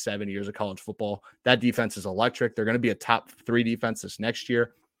 5, 6, 7 years of college football. That defense is electric. They're going to be a top 3 defense this next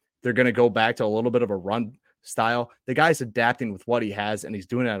year. They're going to go back to a little bit of a run style. The guy's adapting with what he has, and he's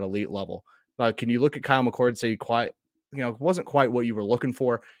doing it at elite level. Can you look at Kyle McCord and say it wasn't quite what you were looking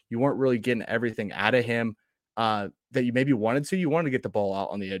for? You weren't really getting everything out of him that you maybe wanted to. You wanted to get the ball out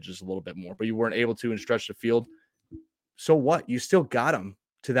on the edges a little bit more, but you weren't able to and stretch the field. So what? You still got him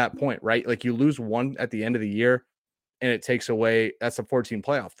to that point, right? Like you lose one at the end of the year, and it takes away. That's a 14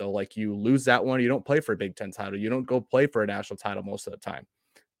 playoff, though. Like you lose that one, you don't play for a Big Ten title. You don't go play for a national title most of the time.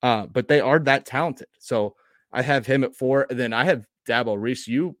 But they are that talented. So I have him at 4. And then I have Dabo. Reese,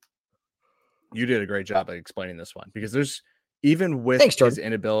 you did a great job at explaining this one, because there's, even with his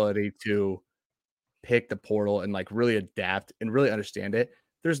inability to pick the portal and like really adapt and really understand it,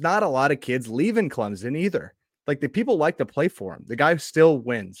 there's not a lot of kids leaving Clemson either. Like the people like to play for him. The guy still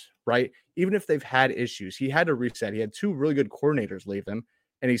wins, right? Even if they've had issues, he had to reset. He had 2 really good coordinators leave him,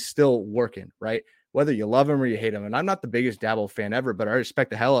 and he's still working, right? Whether you love him or you hate him. And I'm not the biggest Dabo fan ever, but I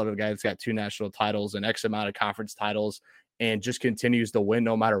respect the hell out of a guy that's got 2 national titles and X amount of conference titles and just continues to win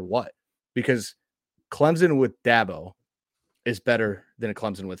no matter what. Because Clemson with Dabo is better than a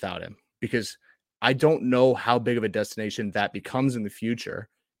Clemson without him, because I don't know how big of a destination that becomes in the future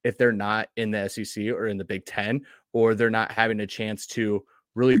if they're not in the SEC or in the Big Ten, or they're not having a chance to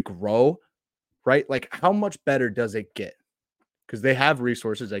really grow, right? Like how much better does it get? Because they have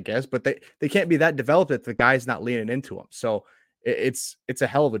resources, I guess, but they can't be that developed if the guy's not leaning into them. So it's a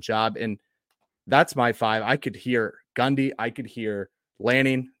hell of a job. And that's my 5. I could hear Gundy. I could hear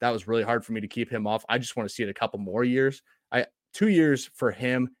Lanning. That was really hard for me to keep him off. I just want to see it a couple more years. 2 years for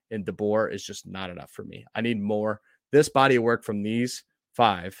him and DeBoer is just not enough for me. I need more. This body of work from these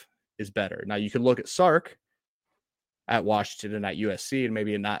 5 is better. Now you could look at Sark at Washington and at USC, and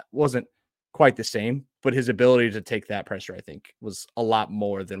maybe wasn't quite the same, but his ability to take that pressure, I think, was a lot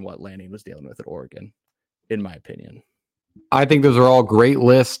more than what Lanning was dealing with at Oregon, in my opinion. I think those are all great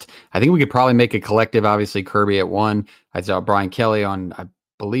lists. I think we could probably make a collective. Obviously, Kirby at 1. I saw Brian Kelly on, I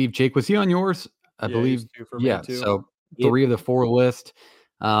believe, Jake, was he on yours? I believe. 2 for me too. So 3 of the 4 list.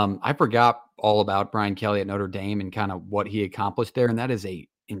 I forgot all about Brian Kelly at Notre Dame and kind of what he accomplished there. And that is a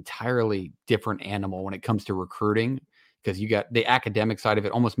entirely different animal when it comes to recruiting, because you got the academic side of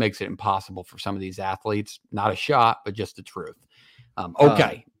it almost makes it impossible for some of these athletes. Not a shot, but just the truth.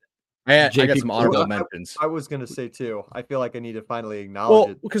 Okay. I got some honorable mentions. I was going to say too, I feel like I need to finally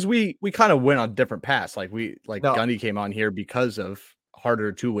acknowledge it. Because we kind of went on different paths. Gundy came on here because of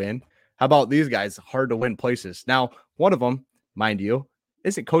harder to win. How about these guys? Hard to win places. Now, one of them, mind you,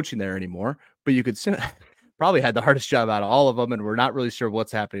 isn't coaching there anymore, but you could probably had the hardest job out of all of them, and we're not really sure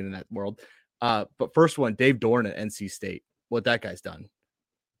what's happening in that world. But first one, Dave Dorn at NC State. What that guy's done.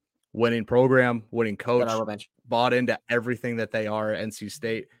 Winning program, winning coach, bought into everything that they are at NC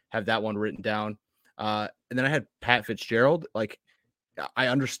State. Have that one written down. And then I had Pat Fitzgerald. Like, I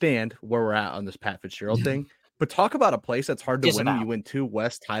understand where we're at on this Pat Fitzgerald thing, but talk about a place that's hard to win. And you win 2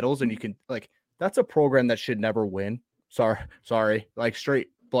 West titles, and you can, like, that's a program that should never win. Sorry, like straight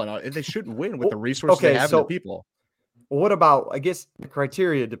blood out. They shouldn't win with the resources they have and the people. Well, what about, I guess the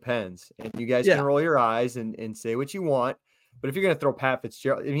criteria depends, and you guys can roll your eyes and say what you want. But if you're going to throw Pat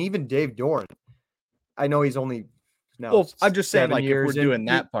Fitzgerald, and even Dave Dorn, I know he's only now. Well, I'm just saying, like, if we're doing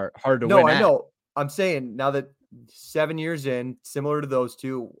that part, hard to win. No, I know. I'm saying now that 7 years in, similar to those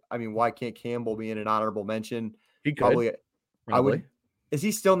 2, I mean, why can't Campbell be in an honorable mention? He could. Probably. Is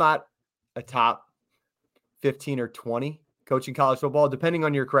he still not a top 15 or 20 coaching college football, depending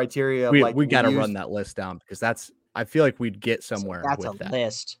on your criteria? We got to run that list down, because I feel like we'd get somewhere. That's with that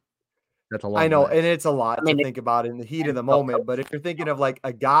list. That's a lot. I know, and it's a lot to think about in the heat of the moment. But if you're thinking of like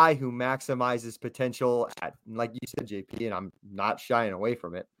a guy who maximizes potential at, like you said, JP, and I'm not shying away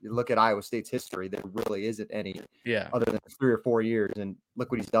from it. You look at Iowa State's history; there really isn't any, other than 3 or 4 years. And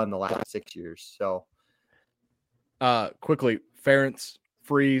look what he's done the last 6 years. So, quickly, Ferentz,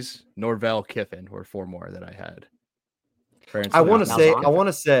 Freeze, Norvell, Kiffin were 4 more that I had. Ferentz, I want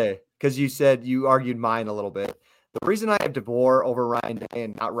to say, because you said you argued mine a little bit. The reason I have DeBoer over Ryan Day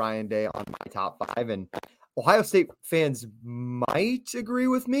and not Ryan Day on my top 5, and Ohio State fans might agree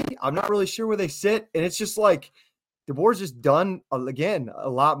with me. I'm not really sure where they sit. And it's just like DeBoer's just done, again, a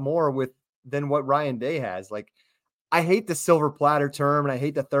lot more than what Ryan Day has. Like, I hate the silver platter term and I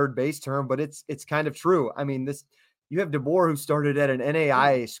hate the third base term, but it's kind of true. I mean, you have DeBoer, who started at an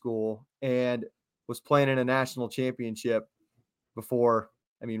NAIA school and was playing in a national championship before.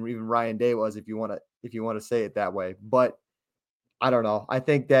 I mean, even Ryan Day was, if you want to say it that way. But I don't know. I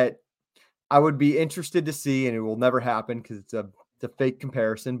think that I would be interested to see, and it will never happen because it's a fake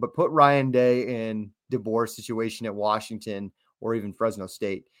comparison, but put Ryan Day in DeBoer's situation at Washington or even Fresno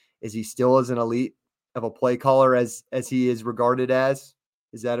State. Is he still as an elite of a play caller as he is regarded as?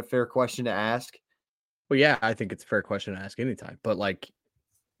 Is that a fair question to ask? Well, yeah, I think it's a fair question to ask anytime, but like,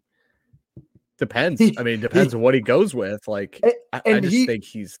 depends. I mean, it depends on what he goes with. Like, I just think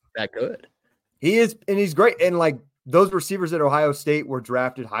he's that good. He is, and he's great. And like, those receivers at Ohio State were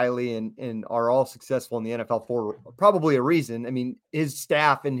drafted highly and are all successful in the NFL for probably a reason. I mean, his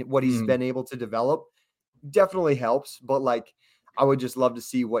staff and what he's been able to develop definitely helps. But like, I would just love to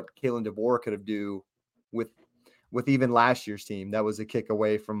see what Kalen DeBoer could have do with even last year's team. That was a kick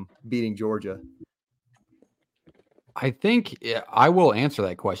away from beating Georgia. I think I will answer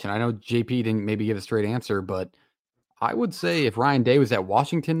that question. I know JP didn't maybe give a straight answer, but I would say if Ryan Day was at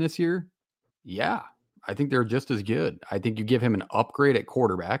Washington this year, yeah, I think they're just as good. I think you give him an upgrade at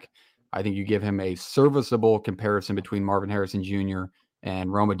quarterback. I think you give him a serviceable comparison between Marvin Harrison Jr.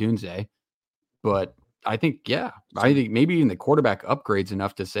 and Rome Odunze. But I think, I think maybe even the quarterback upgrade's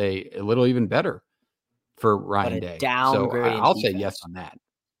enough to say a little even better for Ryan Day. So I'll say yes on that.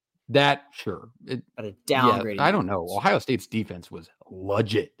 That, sure. But a downgrade. I don't know. Ohio State's defense was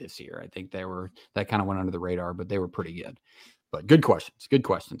legit this year. I think that kind of went under the radar, but they were pretty good. But good questions. Good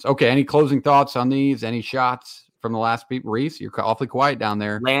questions. Okay. Any closing thoughts on these? Any shots from the last beat? Reese, you're awfully quiet down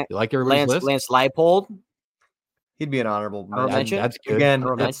there. You like everybody's list? Lance Leipold. He'd be an honorable mention. That's good. Again,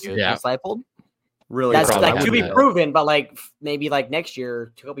 Lance Leipold. Really, that's like to be proven, but like maybe like next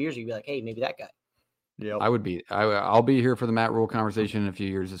year, a couple years, you'd be like, hey, maybe that guy. Yeah, I'll be here for the Matt Rule conversation in a few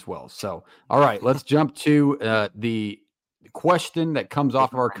years as well. So, all right, let's jump to the question that comes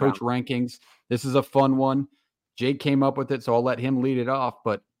off of our coach rankings. This is a fun one. Jake came up with it, so I'll let him lead it off.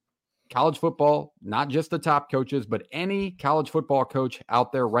 But college football, not just the top coaches, but any college football coach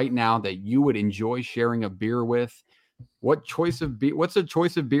out there right now that you would enjoy sharing a beer with. What's a choice of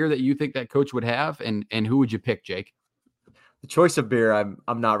beer that you think that coach would have, and who would you pick, Jake? The choice of beer,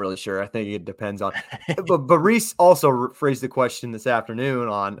 I'm not really sure. I think it depends on. but Reese also phrased the question this afternoon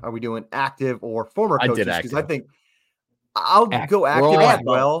on: are we doing active or former coaches? Because I think I'll go active as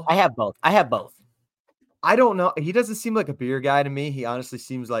well. I have both. I don't know. He doesn't seem like a beer guy to me. He honestly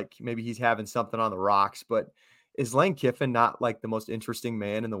seems like maybe he's having something on the rocks. But is Lane Kiffin not like the most interesting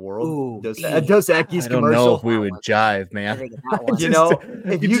man in the world? Ooh, does Aki's commercial? I don't know if we would jive, man. You know,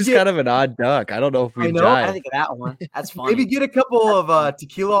 if you just kind of an odd duck. I don't know if we jive. I think of that one. That's funny. Maybe get a couple of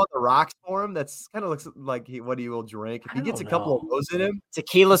tequila on the rocks for him. That's kind of looks like what he will drink. If he gets a couple of those in him,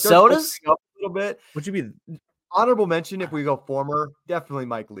 tequila sodas, up a little bit. Would you be honorable mention if we go former? Definitely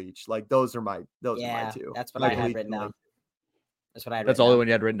Mike Leach. Like those are my two. That's what I had written down. That's all the one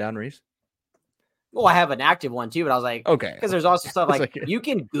you had written down, Reese. Well, I have an active one too, but I was like, okay, because there's also stuff like you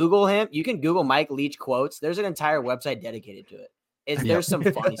can Google him. You can Google Mike Leach quotes. There's an entire website dedicated to it. There's some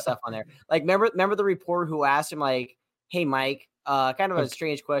funny stuff on there. Like, remember the reporter who asked him, like, "Hey, Mike, kind of a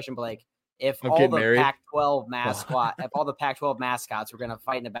strange question, but like, if all the Pac-12 mascots were gonna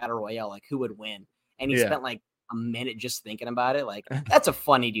fight in a battle royale, like, who would win?" And he spent like a minute just thinking about it. Like, that's a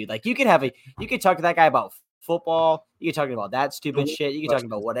funny dude. Like, you could talk to that guy about football. You could talk about that stupid shit. You could talk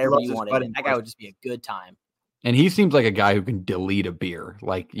about whatever you wanted. That guy would just be a good time. And he seems like a guy who can delete a beer.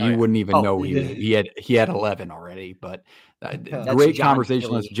 Like you wouldn't even know he had 11 already. But great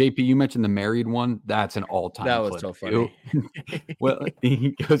conversationalist. JP, you mentioned the married one. That's an all-time. That was so funny. Well,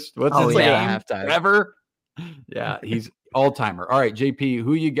 he goes, "What's his name? Trevor." Yeah, he's all-timer. All right, JP,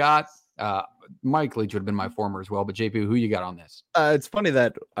 who you got? Mike Leach would have been my former as well, but JP, who you got on this? It's funny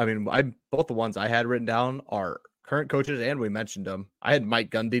that both the ones I had written down are current coaches, and we mentioned them. I had Mike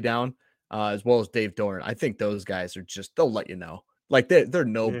Gundy down, as well as Dave Doran. I think those guys are they'll let you know. Like they're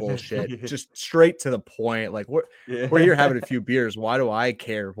no bullshit, just straight to the point. Like we're here having a few beers. Why do I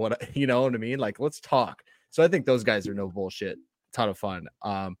care? You know what I mean? Like, let's talk. So I think those guys are no bullshit. Ton of fun.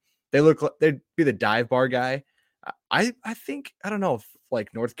 They look like they'd be the dive bar guy. I think, I don't know if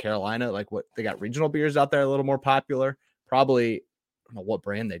like North Carolina, like what they got regional beers out there a little more popular. Probably, I don't know what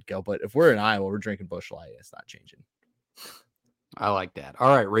brand they'd go, but if we're in Iowa, we're drinking Busch Light. It's not changing. I like that.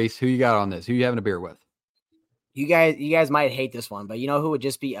 All right, Reese, who you got on this? Who you having a beer with? You guys might hate this one, but you know who would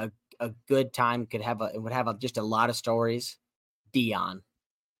just be a a good time, would have just a lot of stories. Dion.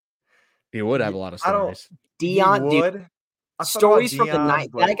 He would have a lot of I don't. stories. Dion, He dude, would. I thought about stories from the Dion, night.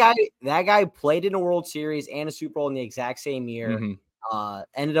 but That guy played in a World Series and a Super Bowl in the exact same year.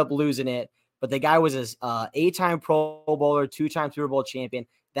 Ended up losing it, but the guy was a 8-time Pro Bowler, 2-time Super Bowl champion.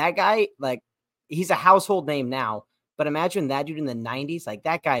 That guy, like, he's a household name now. But imagine that dude in the 90s. Like,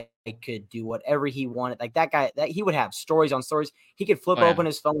 that guy could do whatever he wanted. Like, that guy, that he would have stories on stories. He could flip open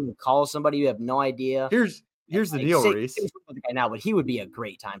his phone and call somebody you have no idea. Here's the deal, Reese. The guy now, but he would be a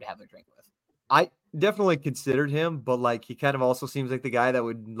great time to have a drink with. I definitely considered him, but like he kind of also seems like the guy that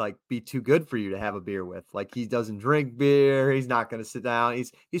would like be too good for you to have a beer with. Like he doesn't drink beer. He's not going to sit down.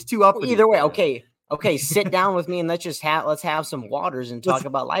 He's too up. Either way, okay, sit down with me and let's have some waters and talk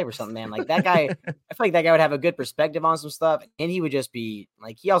about life or something, man. Like that guy, I feel like that guy would have a good perspective on some stuff, and he would just be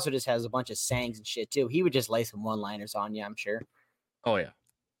like, he also just has a bunch of sayings and shit too. He would just lay some one-liners on you, I'm sure. Oh yeah.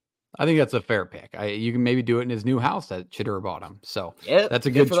 I think that's a fair pick. You can maybe do it in his new house that Chitterer bought him. So yeah, that's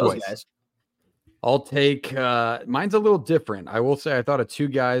a good choice. I'll take mine's a little different. I will say I thought of two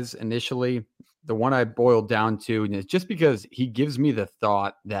guys initially. The one I boiled down to, and it's just because he gives me the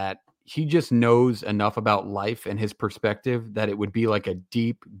thought that he just knows enough about life and his perspective that it would be like a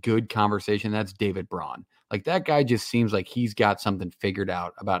deep, good conversation. That's David Braun. Like that guy just seems like he's got something figured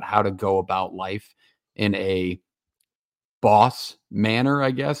out about how to go about life in a boss manner, I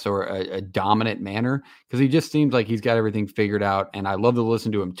guess, or a dominant manner, because he just seems like he's got everything figured out. And I love to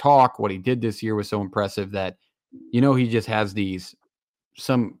listen to him talk. What he did this year was so impressive that, he just has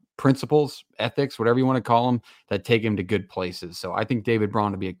some principles, ethics, whatever you want to call them, that take him to good places. So I think David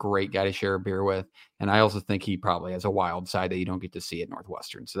Braun would be a great guy to share a beer with. And I also think he probably has a wild side that you don't get to see at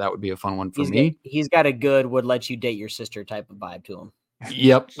Northwestern. So that would be a fun one for me. He's got a good would let you date your sister type of vibe to him.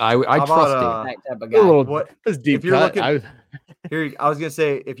 Yep, I trust that type of guy. What is deep? If you're cut, looking, I was gonna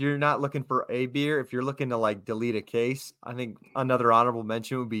say, if you're not looking for a beer, if you're looking to like delete a case, I think another honorable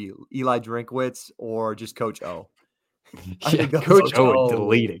mention would be Eli Drinkwitz or just Coach O. Yeah, Coach O would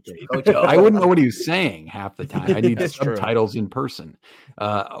delete it. Coach O. I wouldn't know what he was saying half the time. I need subtitles in person.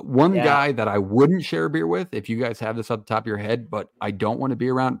 One guy that I wouldn't share a beer with, if you guys have this up the top of your head, but I don't want to be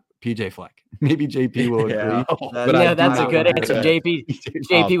around, PJ Fleck. Maybe JP will agree. But that's a good answer.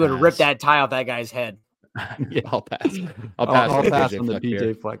 JP would rip that tie off that guy's head. Yeah, I'll pass. I'll pass on the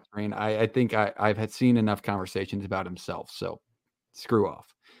PJ Fleck train. I think I've had seen enough conversations about himself, so screw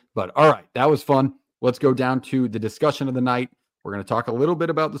off. But all right, that was fun. Let's go down to the discussion of the night. We're going to talk a little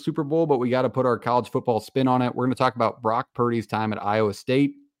bit about the Super Bowl, but we got to put our college football spin on it. We're going to talk about Brock Purdy's time at Iowa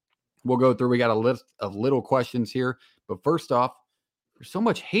State. We'll go through. We got a list of little questions here, but first off, there's so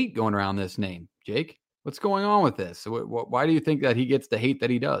much hate going around this name, Jake. What's going on with this? Why do you think that he gets the hate that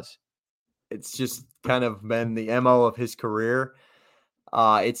he does? It's just kind of been the MO of his career.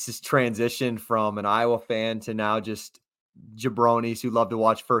 It's just transitioned from an Iowa fan to now just jabronis who love to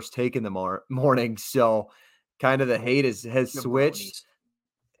watch First Take in the morning. So kind of the hate has switched.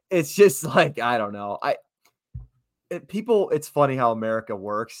 It's just like, I don't know. It's funny how America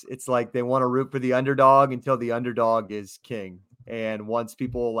works. It's like they want to root for the underdog until the underdog is king. And once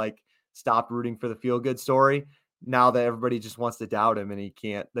people like stop rooting for the feel good story, now that everybody just wants to doubt him and he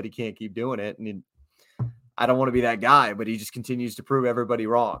can't keep doing it. And I don't want to be that guy, but he just continues to prove everybody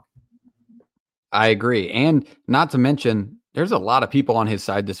wrong. I agree. And not to mention, there's a lot of people on his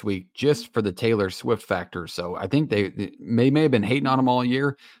side this week just for the Taylor Swift factor. So I think they may have been hating on him all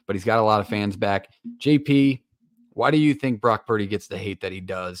year, but he's got a lot of fans back. JP, why do you think Brock Purdy gets the hate that he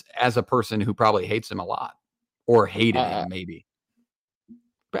does as a person who probably hates him a lot or hated him maybe?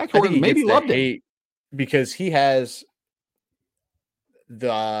 Back or maybe loved him. Because he has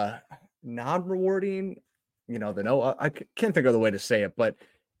the non-rewarding, I can't think of the way to say it, but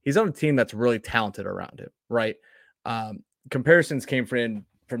he's on a team that's really talented around him, right? Comparisons came from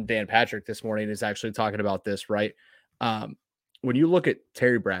Dan Patrick this morning is actually talking about this, right? When you look at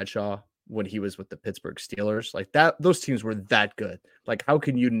Terry Bradshaw when he was with the Pittsburgh Steelers, like that, those teams were that good. Like, how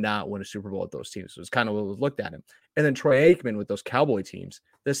can you not win a Super Bowl with those teams? It was kind of what was looked at him. And then Troy Aikman with those Cowboy teams,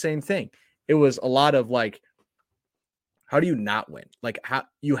 the same thing. It was a lot of like, how do you not win? Like, how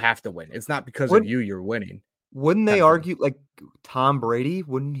you have to win. It's not because of you're winning. Wouldn't they argue like Tom Brady?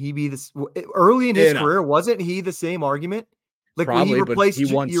 Wouldn't he be this early in his career? Wasn't he the same argument? Like probably, when he replaced, but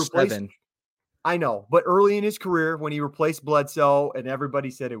he won 7. I know, but early in his career, when he replaced Bledsoe, and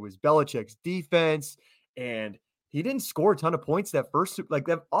everybody said it was Belichick's defense, and he didn't score a ton of points that first. Like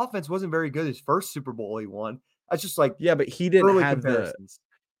that offense wasn't very good his first Super Bowl he won. That's just like but he didn't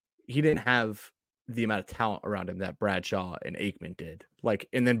have the amount of talent around him that Bradshaw and Aikman did. Like,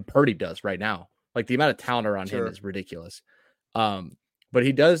 and then Purdy does right now. Like the amount of talent around him is ridiculous. But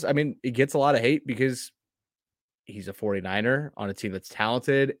he does. I mean, he gets a lot of hate because he's a 49er on a team that's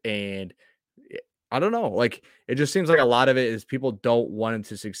talented. And I don't know. Like, it just seems like a lot of it is people don't want him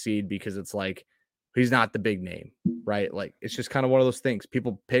to succeed because it's like he's not the big name, right? Like, it's just kind of one of those things.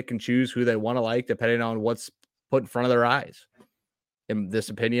 People pick and choose who they want to like depending on what's put in front of their eyes. In this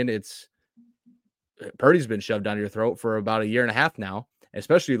opinion, it's Purdy's been shoved down your throat for about a year and a half now,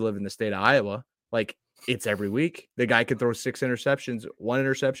 especially if you live in the state of Iowa. Like, it's every week. The guy could throw 6 interceptions, 1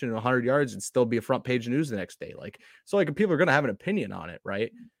 interception and 100 yards and still be a front page news the next day. Like, so like people are going to have an opinion on it,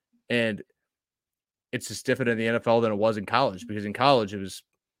 right? And it's just different in the NFL than it was in college, because in college it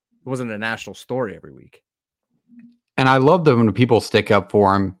wasn't a national story every week. And I love them when people stick up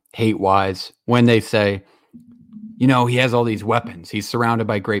for him hate-wise, when they say, you know, he has all these weapons. He's surrounded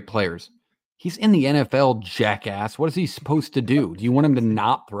by great players. He's in the NFL, jackass. What is he supposed to do? Do you want him to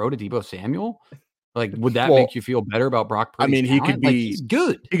not throw to Deebo Samuel? Like, would that make you feel better about Brock Purdy's I mean, he talent? could be like, he's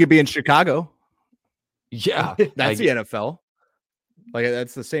good. He could be in Chicago. Yeah. That's the NFL. Like,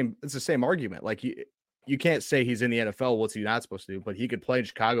 that's the same. It's the same argument. Like, you can't say he's in the NFL. What's he not supposed to do? But he could play in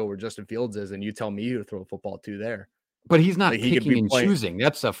Chicago where Justin Fields is, and you tell me who to throw a football to there. But he's not like, picking and choosing.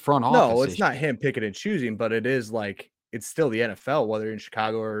 That's a front office. No, it's issue. not him picking and choosing, but it is like, it's still the NFL, whether in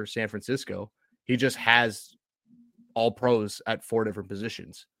Chicago or San Francisco. He just has all pros at 4 different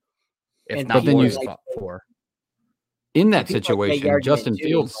positions. If not more than 4. In that situation, Justin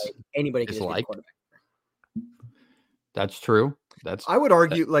Fields, like, anybody can like quarterback. That's true. I would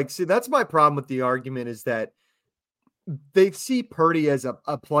argue, that's my problem with the argument, is that they see Purdy as a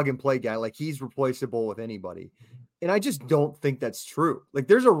plug and play guy. Like, he's replaceable with anybody. And I just don't think that's true. Like,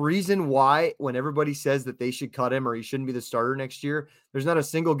 there's a reason why when everybody says that they should cut him or he shouldn't be the starter next year, there's not a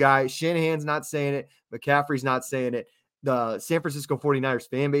single guy. Shanahan's not saying it. McCaffrey's not saying it. The San Francisco 49ers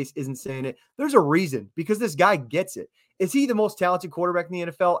fan base isn't saying it. There's a reason, because this guy gets it. Is he the most talented quarterback in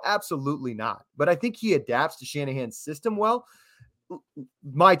the NFL? Absolutely not. But I think he adapts to Shanahan's system well.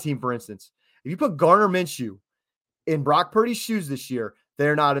 My team, for instance, if you put Garner Minshew in Brock Purdy's shoes this year,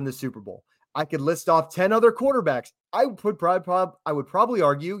 they're not in the Super Bowl. I could list off 10 other quarterbacks. I would probably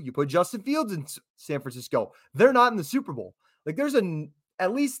argue you put Justin Fields in San Francisco. They're not in the Super Bowl. Like, there's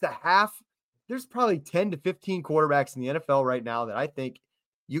at least there's probably 10 to 15 quarterbacks in the NFL right now that I think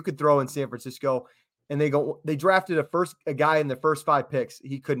you could throw in San Francisco, and they drafted a guy in the first 5 picks.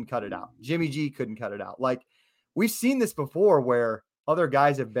 He couldn't cut it out. Jimmy G couldn't cut it out. Like, we've seen this before where other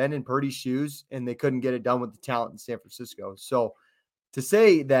guys have been in Purdy's shoes and they couldn't get it done with the talent in San Francisco. So to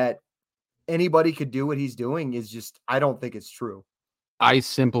say that anybody could do what he's doing is just, I don't think it's true. I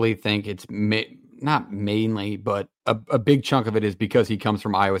simply think it's not mainly, but a big chunk of it is because he comes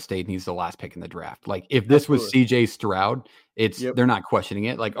from Iowa State and he's the last pick in the draft. Like, if this was CJ Stroud, they're not questioning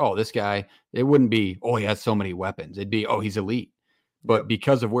it. Like, oh, this guy, it wouldn't be, oh, he has so many weapons. It'd be, oh, he's elite. But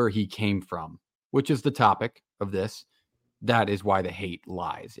because of where he came from, which is the topic of this, that is why the hate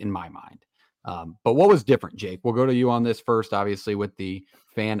lies in my mind. But what was different, Jake? We'll go to you on this first, obviously, with the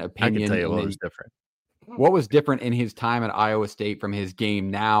fan opinion. I can tell you what was different. What was different in his time at Iowa State from his game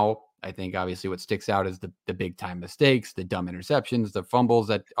now? I think obviously what sticks out is the big time mistakes, the dumb interceptions, the fumbles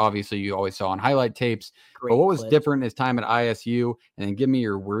that obviously you always saw on highlight tapes. But what was different in his time at ISU? And then give me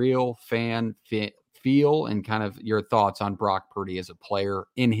your real fan feel and kind of your thoughts on Brock Purdy as a player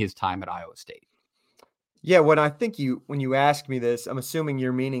in his time at Iowa State. Yeah, when you ask me this, I'm assuming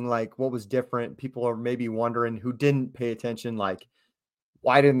you're meaning like what was different. People are maybe wondering who didn't pay attention, like,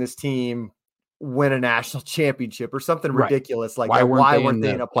 why didn't this team win a national championship or something ridiculous? Like, why weren't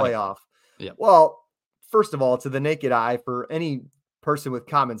they in a playoff? Yeah. Well, first of all, to the naked eye, for any person with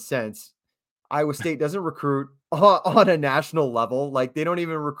common sense, Iowa State doesn't recruit on a national level. Like, they don't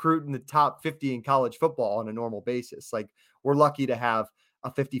even recruit in the top 50 in college football on a normal basis. Like, we're lucky to have a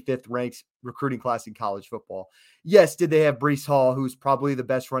 55th ranked recruiting class in college football. Yes. Did they have Breece Hall, who's probably the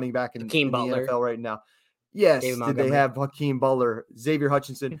best running back in the NFL right now? Yes. Did they have Hakeem Butler, Xavier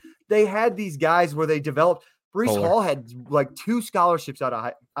Hutchinson? They had these guys where they developed. Breece Hall had like 2 scholarships out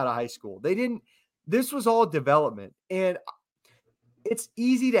of high school. This was all development. And it's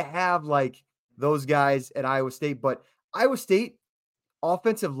easy to have like those guys at Iowa State, but Iowa State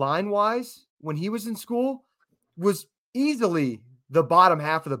offensive line wise, when he was in school, was easily the bottom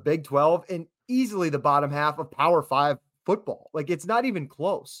half of the Big 12 and easily the bottom half of Power 5 football. Like, it's not even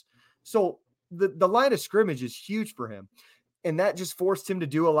close. So the line of scrimmage is huge for him. And that just forced him to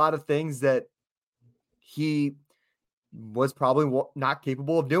do a lot of things that he was probably not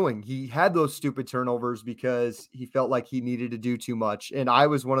capable of doing. He had those stupid turnovers because he felt like he needed to do too much. And I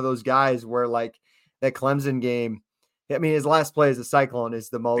was one of those guys where, like, that Clemson game, I mean, his last play as a Cyclone is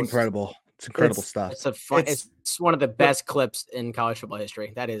the most incredible. It's incredible stuff. It's it's one of the best clips in college football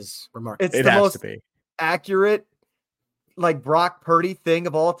history. That is remarkable. It's It the has most to be. accurate, like Brock Purdy thing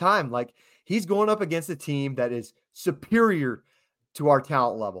of all time. Like he's going up against a team that is superior to our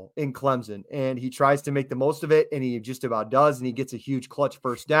talent level in Clemson, and he tries to make the most of it, and he just about does, and he gets a huge clutch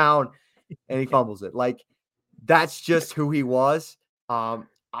first down, and he fumbles it. Like that's just who he was.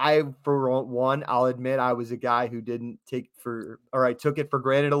 I, for one, I'll admit I was a guy who didn't I took it for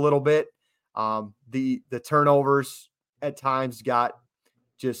granted a little bit. The turnovers at times got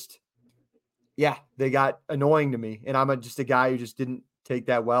they got annoying to me. And I'm just a guy who just didn't take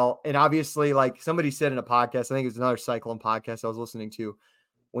that well. And obviously, like somebody said in a podcast, I think it was another Cyclone podcast I was listening to,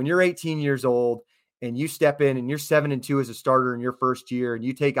 when you're 18 years old and you step in and you're 7-2 as a starter in your first year and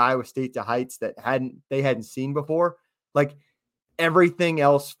you take Iowa State to heights that they hadn't seen before, like everything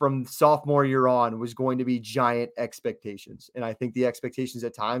else from sophomore year on was going to be giant expectations. And I think the expectations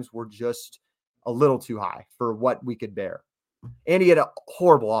at times were just a little too high for what we could bear. And he had a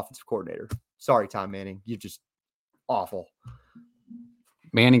horrible offensive coordinator. Sorry, Tom Manning. You're just awful.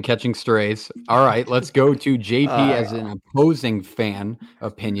 Manning catching strays. All right, let's go to JP as an opposing fan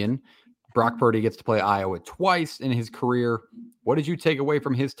opinion. Brock Purdy gets to play Iowa twice in his career. What did you take away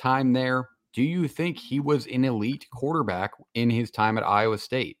from his time there? Do you think he was an elite quarterback in his time at Iowa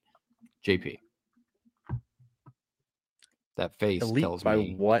State? JP. That face Elite tells by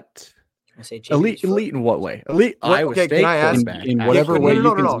me. what? I say Elite in what way? Elite Iowa State can I ask, quarterback. in whatever way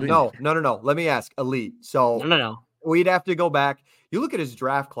you can No. Let me ask. Elite. So No. we'd have to go back. You look at his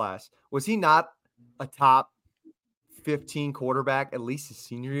draft class. Was he not a top 15 quarterback at least his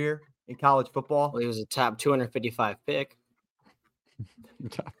senior year in college football? Well, he was a top 255 pick.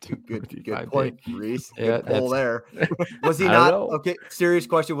 Good point, Reese. Yeah, Good pull there. Was he not? Okay, serious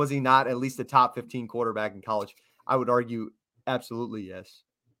question. Was he not at least a top 15 quarterback in college? I would argue absolutely yes.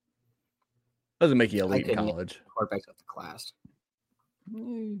 Doesn't make you elite in college. Quarterbacks of the class.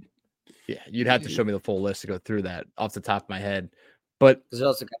 Yeah, you'd have to show me the full list to go through that off the top of my head. But There's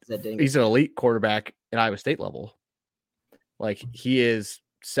also guys that didn't. He's an elite quarterback at Iowa State level. Like he is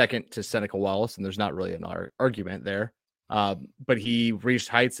second to Seneca Wallace, and there's not really an argument there. But he reached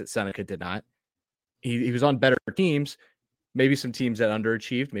heights that Seneca did not. He was on better teams, maybe some teams that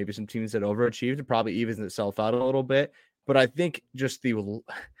underachieved, maybe some teams that overachieved. It probably evens itself out a little bit. But I think just the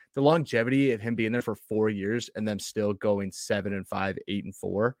longevity of him being there for 4 years and them still going 7-5,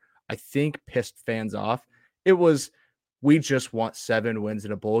 8-4, I think pissed fans off. It was, we just want 7 wins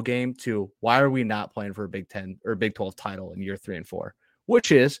in a bowl game, to why are we not playing for a Big 10 or Big 12 title in year 3 and 4,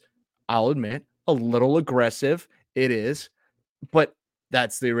 which is, I'll admit, a little aggressive. It is, but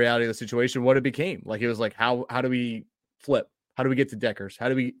that's the reality of the situation. What it became, like, it was like, how do we flip? How do we get to Deckers? How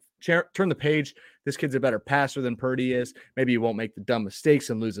do we turn the page? This kid's a better passer than Purdy is. Maybe he won't make the dumb mistakes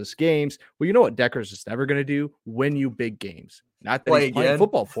and lose us games. Well, you know what Deckers is never going to do? Win you big games. Not that he's playing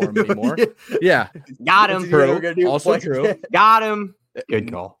football for him anymore. Yeah. Got him. True. Also true. Got him.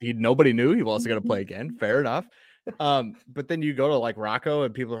 Good call. Nobody knew he was also going to play again. Fair enough. But then you go to like Rocco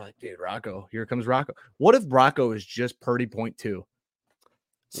and people are like, dude, Rocco, here comes Rocco. What if Rocco is just Purdy 0.2?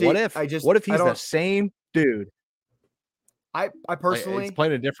 What if he's the same dude? I personally, he's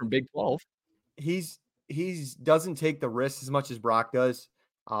playing a different Big 12. He's doesn't take the risks as much as Brock does.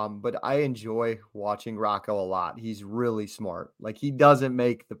 But I enjoy watching Rocco a lot. He's really smart. Like, he doesn't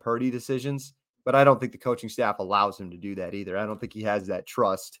make the Purdy decisions, but I don't think the coaching staff allows him to do that either. I don't think he has that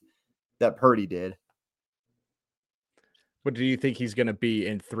trust that Purdy did. But do you think he's going to be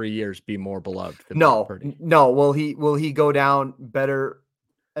in 3 years be more beloved than No, Purdy? No. Will he go down better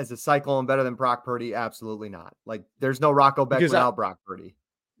as a Cyclone, better than Brock Purdy? Absolutely not. Like, there's no Rocco Beck without Brock Purdy.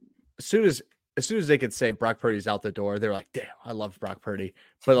 As soon as they could say Brock Purdy's out the door, they're like, damn, I love Brock Purdy.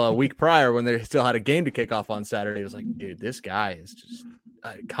 But a week prior, when they still had a game to kick off on Saturday, it was like, dude, this guy is just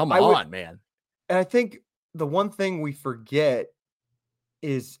come on, man. And I think the one thing we forget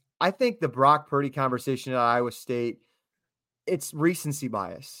is, I think the Brock Purdy conversation at Iowa State, it's recency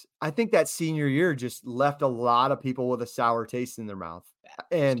bias. I think that senior year just left a lot of people with a sour taste in their mouth.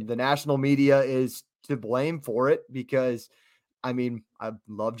 And the national media is to blame for it because, I mean, I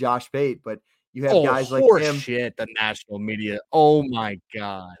love Josh Pate, but you have guys like him. Shit, the national media. Oh, my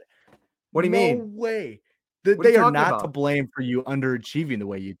God. What do you mean? No way. They are not to blame for you underachieving the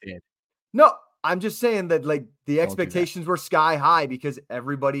way you did. No, I'm just saying that, like, the expectations were sky high because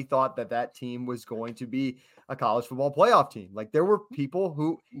everybody thought that team was going to be a college football playoff team. Like, there were people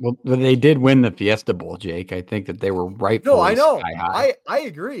who. Well, they did win the Fiesta Bowl, Jake. I think that they were rightfully No, I know. Sky high. I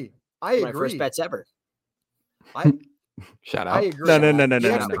agree. I agree. My first bets ever. Shout I out. agree. No.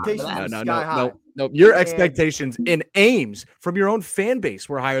 The expectations are sky high. No. Your And- expectations in Ames from your own fan base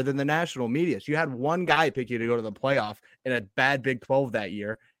were higher than the national media. So you had one guy pick you to go to the playoff in a bad Big 12 that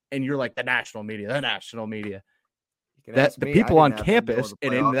year, and you're like the national media. You can That ask the me, I people didn't on have them go to campus the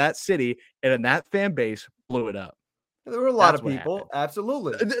and in playoffs. that city and in that fan base blew it up. There were a lot That's of what people. happened.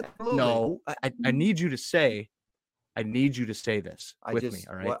 Absolutely. Absolutely. No, I need you to say, this with me.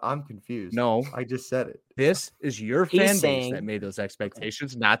 All right. I'm confused. No, I just said it. this is your He's fan base saying- that made those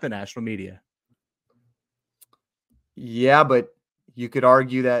expectations, not the national media. Yeah, but you could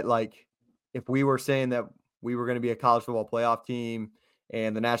argue that like if we were saying that we were going to be a college football playoff team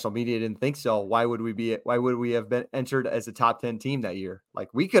and the national media didn't think so, why would we have been entered as a top 10 team that year? Like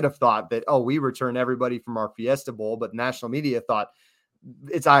we could have thought that, we return everybody from our Fiesta Bowl, but national media thought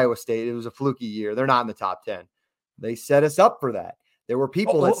it's Iowa State. It was a fluky year. They're not in the top 10. They set us up for that. There were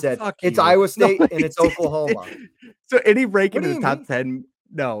people that said it's Iowa State and it's Oklahoma. So any ranking What do in the you top 10,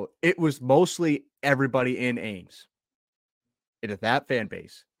 no, it was mostly everybody in Ames. Into that fan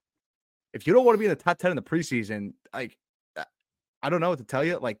base. If you don't want to be in the top 10 in the preseason, like I don't know what to tell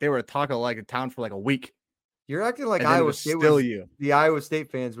you. Like they were talking like a town for like a week. You're acting like and then it Iowa was State still was you. the Iowa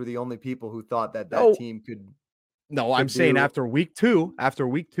State fans were the only people who thought that No. team could. No, I'm saying after week two,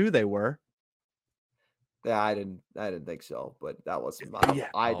 they were. Yeah, I didn't think so, but that wasn't my. Yeah,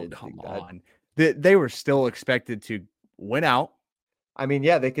 I didn't come think that. on. They were still expected to win out I mean,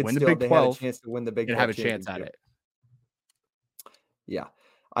 yeah, they could Win the still. Big They had a 12 chance to win the Big and 12 have a chance at championship. it. Yeah,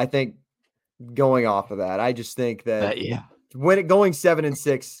 I think going off of that, I just think that Yeah. going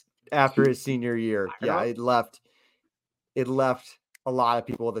 7-6 after his senior year, yeah, it left a lot of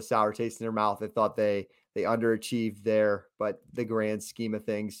people with a sour taste in their mouth. They thought they underachieved there, but the grand scheme of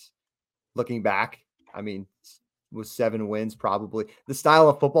things, looking back, I mean, was 7 wins probably the style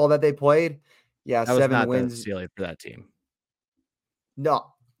of football that they played. Yeah, That was 7 not wins. the ceiling for that team. No,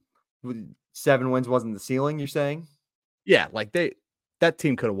 7 wins wasn't the ceiling. You're saying Yeah, like that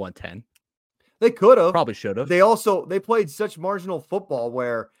team could have won 10. they could have, Probably should have. They played such marginal football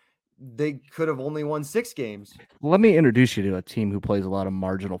where they could have only won 6 games. Let me introduce you to a team who plays a lot of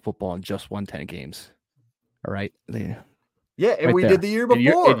marginal football and just won 10 games. All right. Yeah, and Right we there. did the year And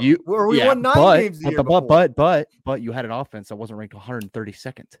before. Where we won 9 games the year before. But you had an offense that wasn't ranked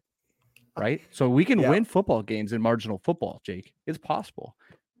 132nd. Right? So we can Yeah. win football games in marginal football, Jake. It's possible.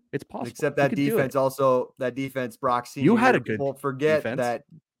 It's possible. Except We that could do defense it. also, Brock senior You had year, a good people forget defense. that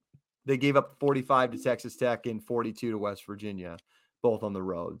they gave up 45 to Texas Tech and 42 to West Virginia, both on the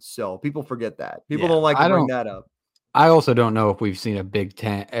road. So people forget that. People Yeah, don't like I to bring don't- that up. I also don't know if we've seen a Big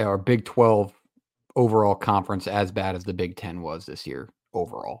 10 or Big 12 overall conference as bad as the Big 10 was this year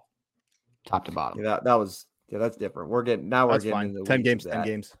overall, top to bottom. Yeah, that's different. We're getting That's into fine. the 10 weeds games, of 10 that.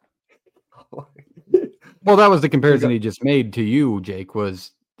 games. Well, that was the comparison he just made to you, Jake,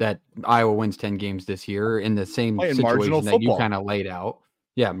 was that Iowa wins 10 games this year in the same Playing marginal situation that you football. kind of laid out.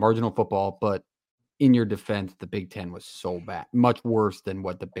 Yeah, marginal football, but in your defense, the Big 10 was so bad, much worse than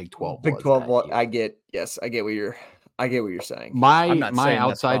what the Big 12 Big was. 12. that Well, year. I get what you're saying. My not saying that's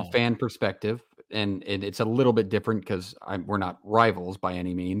outside wrong. fan perspective, and it's a little bit different because we're not rivals by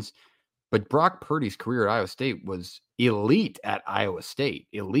any means, but Brock Purdy's career at Iowa State was elite at Iowa State,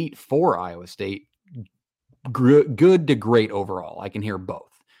 elite for Iowa State, good to great overall. I can hear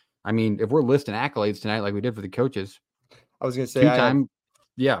both. I mean, if we're listing accolades tonight like we did for the coaches, I was going to say two-time,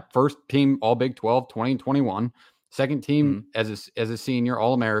 first team All Big 12, 20 and 21, second team Mm-hmm. as a senior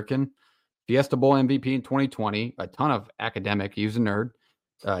All-American, Fiesta Bowl MVP in 2020, a ton of academic, he's a nerd.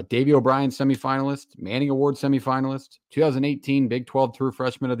 Davey O'Brien semifinalist, Manning Award semifinalist, 2018 Big 12 True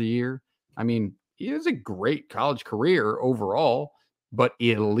Freshman of the Year. I mean, he has a great college career overall, but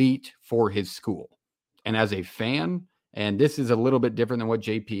elite for his school. And as a fan, and this is a little bit different than what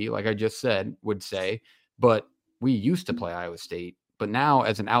JP, like I just said, would say, but we used to play Iowa State. But now,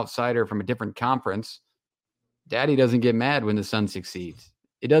 as an outsider from a different conference, Daddy doesn't get mad when the son succeeds.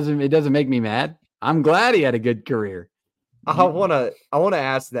 It doesn't make me mad. I'm glad he had a good career. I want to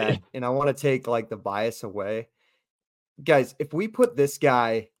ask that, and I want to take like the bias away, guys. If we put this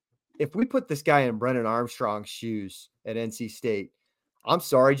guy in Brennan Armstrong's shoes at NC State, I'm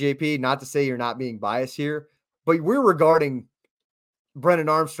sorry, JP, not to say you're not being biased here, but we're regarding Brennan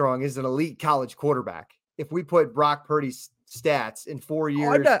Armstrong as an elite college quarterback. If we put Brock Purdy's stats in 4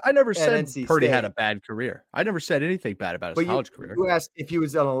 years, I never said NC Purdy had State. a bad career. I never said anything bad about his college career. You asked if he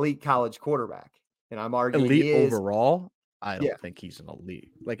was an elite college quarterback, and I'm arguing Elite he is. overall, I don't Yeah. think he's an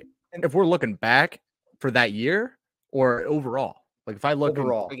elite. Like, if we're looking back for that year or overall, like if I look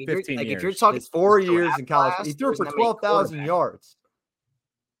Overall. in Like, if you're- 15 like, years, if you're talking It's 4 draft years in college. class, He threw there's for not many 12,000 quarterbacks. yards.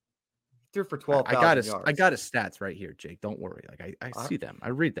 threw for 12,000 yards. I got his stats right here, Jake. Don't worry. Like I see them. I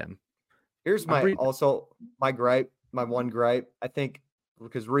read them. Here's my gripe, my one gripe. I think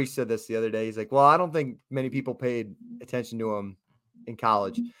because Reese said this the other day. He's like, well, I don't think many people paid attention to him in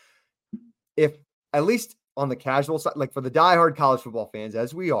college. If at least on the casual side, like for the diehard college football fans,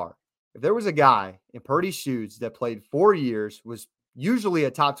 as we are, if there was a guy in Purdy's shoes that played 4 years, was usually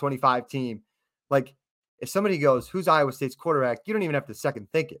a top 25 team, like if somebody goes, who's Iowa State's quarterback? You don't even have to second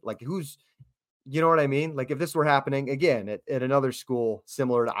think it. Like who's, you know what I mean? Like if this were happening again at another school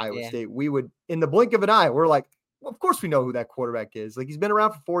similar to Iowa State, we would, in the blink of an eye, we're like, well, of course we know who that quarterback is. Like he's been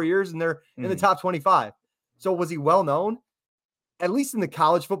around for 4 years and they're in the top 25. So was he well known? At least in the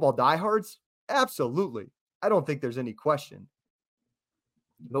college football diehards? Absolutely. I don't think there's any question.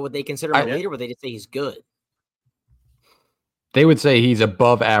 But would they consider him a leader? Or would they just say he's good? They would say he's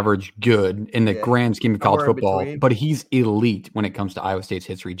above average good in the grand scheme of college football, but he's elite when it comes to Iowa State's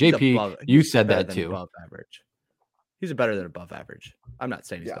history. JP, you said that too. Above average. He's better than above average. I'm not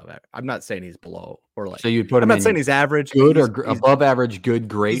saying he's above average. I'm not saying he's below or like. So you'd put him. I'm not saying he's average, good or above average, good,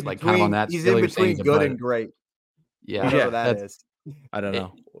 great, like kind of on that. He's in between good and great. Yeah, whatever that is. I don't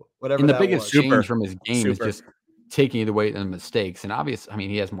know. Whatever. And the biggest change from his game is just taking it away than mistakes. And obviously, I mean,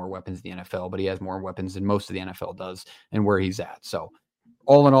 he has more weapons in the NFL, but he has more weapons than most of the NFL does and where he's at. So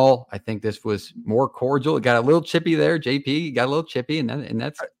all in all, I think this was more cordial. It got a little chippy there. JP got a little chippy, and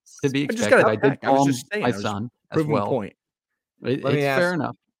that's to be expected. I did call him my son as well. Point. It's fair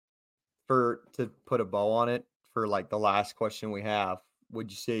enough. To put a bow on it, for like the last question we have, would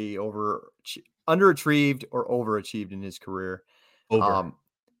you say underachieved or overachieved in his career?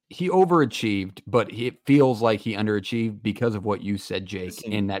 He overachieved, but it feels like he underachieved because of what you said, Jake,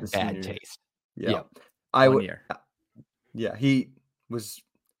 in that bad taste. Yeah. I would. Yeah, he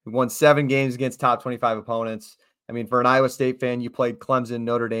won 7 games against top 25 opponents. I mean, for an Iowa State fan, you played Clemson,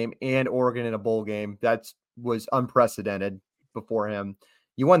 Notre Dame, and Oregon in a bowl game. That was unprecedented before him.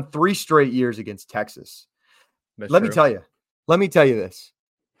 You won 3 straight years against Texas. Let me tell you this.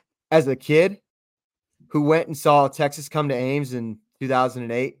 As a kid who went and saw Texas come to Ames in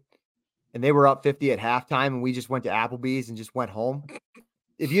 2008, and they were up 50 at halftime, and we just went to Applebee's and just went home.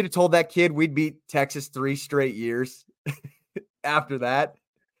 If you'd have told that kid we'd beat Texas 3 straight years after that,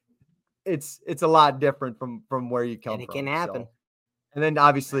 it's a lot different from where you come from. It can happen. And then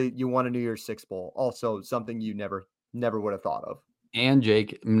obviously you won a New Year's Six Bowl, also something you never would have thought of. And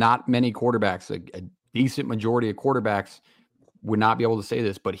Jake, not many quarterbacks, a decent majority of quarterbacks would not be able to say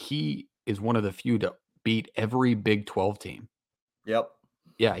this, but he is one of the few to beat every Big 12 team. Yep.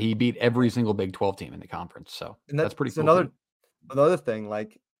 Yeah, he beat every single Big 12 team in the conference. So that's pretty cool. Another thing,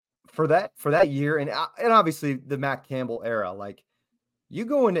 like for that year, and obviously the Matt Campbell era, like you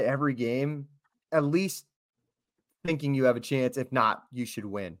go into every game at least thinking you have a chance. If not, you should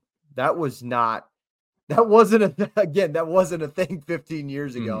win. That wasn't a thing 15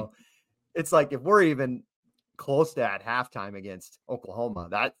 years ago. It's like if we're even close to at halftime against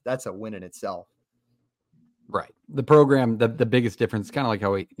Oklahoma, that's a win in itself. Right. The program, the biggest difference, kind of like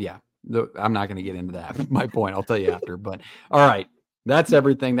how I'm not going to get into that. My point, I'll tell you after. But all right, that's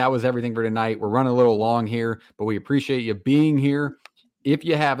everything. That was everything for tonight. We're running a little long here, but we appreciate you being here. If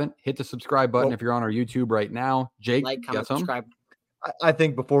you haven't, hit the subscribe button if you're on our YouTube right now. Jake, like, comment, subscribe. I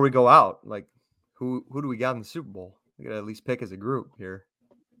think before we go out, like who do we got in the Super Bowl? We got to at least pick as a group here.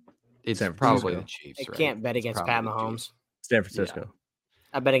 It's probably the Chiefs. I can't bet against Pat Mahomes. San Francisco. Yeah.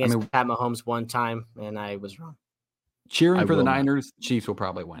 I bet against Pat Mahomes one time, and I was wrong. Cheering for the Niners, Chiefs will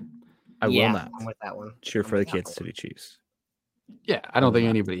probably win. I will not. I'm with that one. Cheer for the Kansas City Chiefs. Yeah, I don't think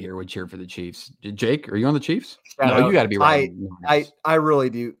anybody here would cheer for the Chiefs. Jake, are you on the Chiefs? No, you got to be right. I really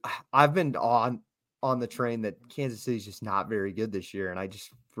do. I've been on the train that Kansas City's just not very good this year, and I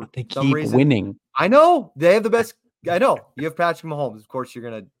just they keep winning. I know they have the best. I know you have Patrick Mahomes. Of course, you're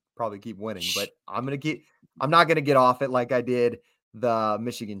gonna probably keep winning, but I'm not gonna get off it like I did the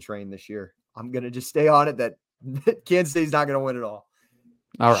Michigan train this year. I'm gonna just stay on it that Kansas City's not gonna win it all.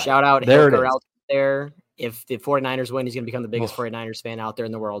 All right, shout out Hilker out there. If the 49ers win, he's going to become the biggest 49ers fan out there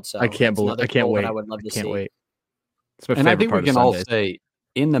in the world. So I can't wait. I would love to see. Wait. And I think we can all say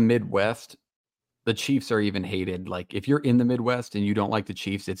in the Midwest, the Chiefs are even hated. Like if you're in the Midwest and you don't like the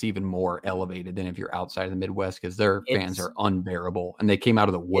Chiefs, it's even more elevated than if you're outside of the Midwest because their fans are unbearable and they came out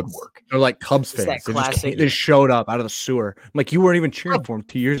of the woodwork. They're like Cubs fans. They just showed up out of the sewer. I'm like, you weren't even cheering for them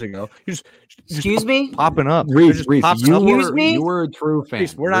 2 years ago. You just excuse me, popping up. Reese, you were a true fan.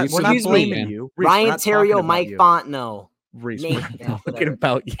 Reese, we're not blaming you. Reese, Ryan Terrio, Mike Fontenot. Reese, we're talking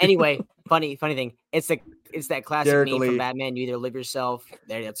about you. Anyway, funny thing. It's that classic meme from Batman. You either live yourself.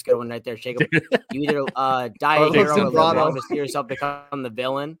 That's a good one right there. Shake them. You either die a hero or live long to see yourself become the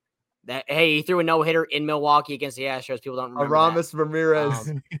villain. Hey, he threw a no-hitter in Milwaukee against the Astros. People don't remember Aramis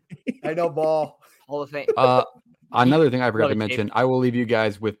Ramirez. I know ball. Hall of Fame. Another thing I forgot to Go, mention, Dave. I will leave you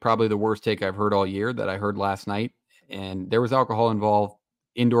guys with probably the worst take I've heard all year that I heard last night. And there was alcohol involved,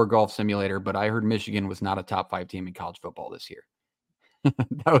 indoor golf simulator, but I heard Michigan was not a top 5 team in college football this year.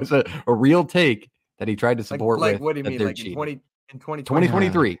 That was a real take that he tried to support Like with. what do you mean? Like Like in 2023?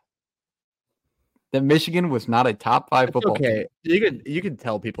 2023. That Michigan was not a top 5 It's football okay. team. You can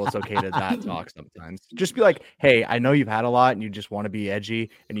tell people it's okay to not talk sometimes. Just be like, hey, I know you've had a lot and you just want to be edgy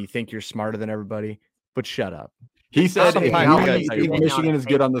and you think you're smarter than everybody, but shut up. He said, if Sometimes you you think gotta Michigan is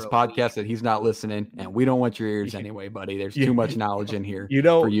good on this for a week. podcast, that he's not listening, and we don't want your ears anyway, buddy. There's too much knowledge in here. You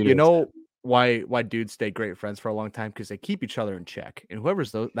know, for you to you know why dudes stay great friends for a long time? Because they keep each other in check. And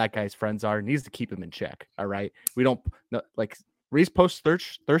whoever's that guy's friends are needs to keep him in check. All right. We don't like Reese posts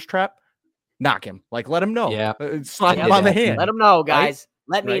thirst trap. Knock him. Like, let him know. Yeah. Slap him on the hand. Let him know, guys.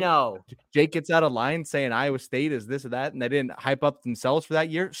 Let me Right? know. Jake gets out of line saying Iowa State is this or that, and they didn't hype up themselves for that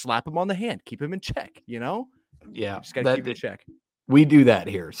year. Slap him on the hand. Keep him in check. You know? Yeah. Just got to keep him in check. We do that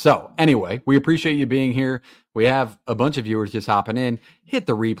here. So anyway, we appreciate you being here. We have a bunch of viewers just hopping in. Hit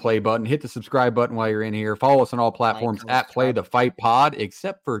the replay button. Hit the subscribe button while you're in here. Follow us on all platforms at Play the Fight Pod,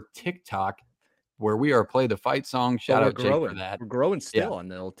 except for TikTok, where we are Play the Fight Song. Shout out Jake for that. We're growing still on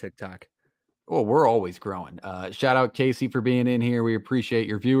the old TikTok. Well, we're always growing. Shout out Casey for being in here. We appreciate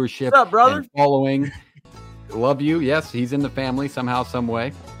your viewership. What's up, brother? And following. Love you. Yes, he's in the family somehow, some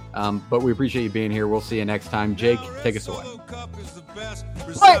way. But we appreciate you being here. We'll see you next time. Jake, take us away.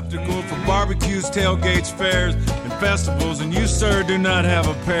 Receptacle for barbecues, tailgates, fairs, and festivals. And you, sir, do not have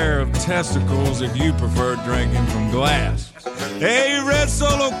a pair of testicles if you prefer drinking from glass. A red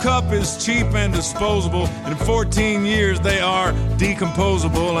Solo cup is cheap and disposable. In 14 years, they are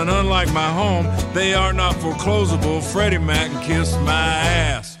decomposable. And unlike my home, they are not foreclosable. Freddie Mac kissed my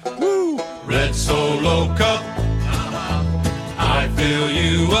ass. Woo! Red Solo cup, I fill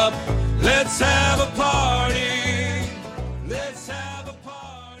you up. Let's have a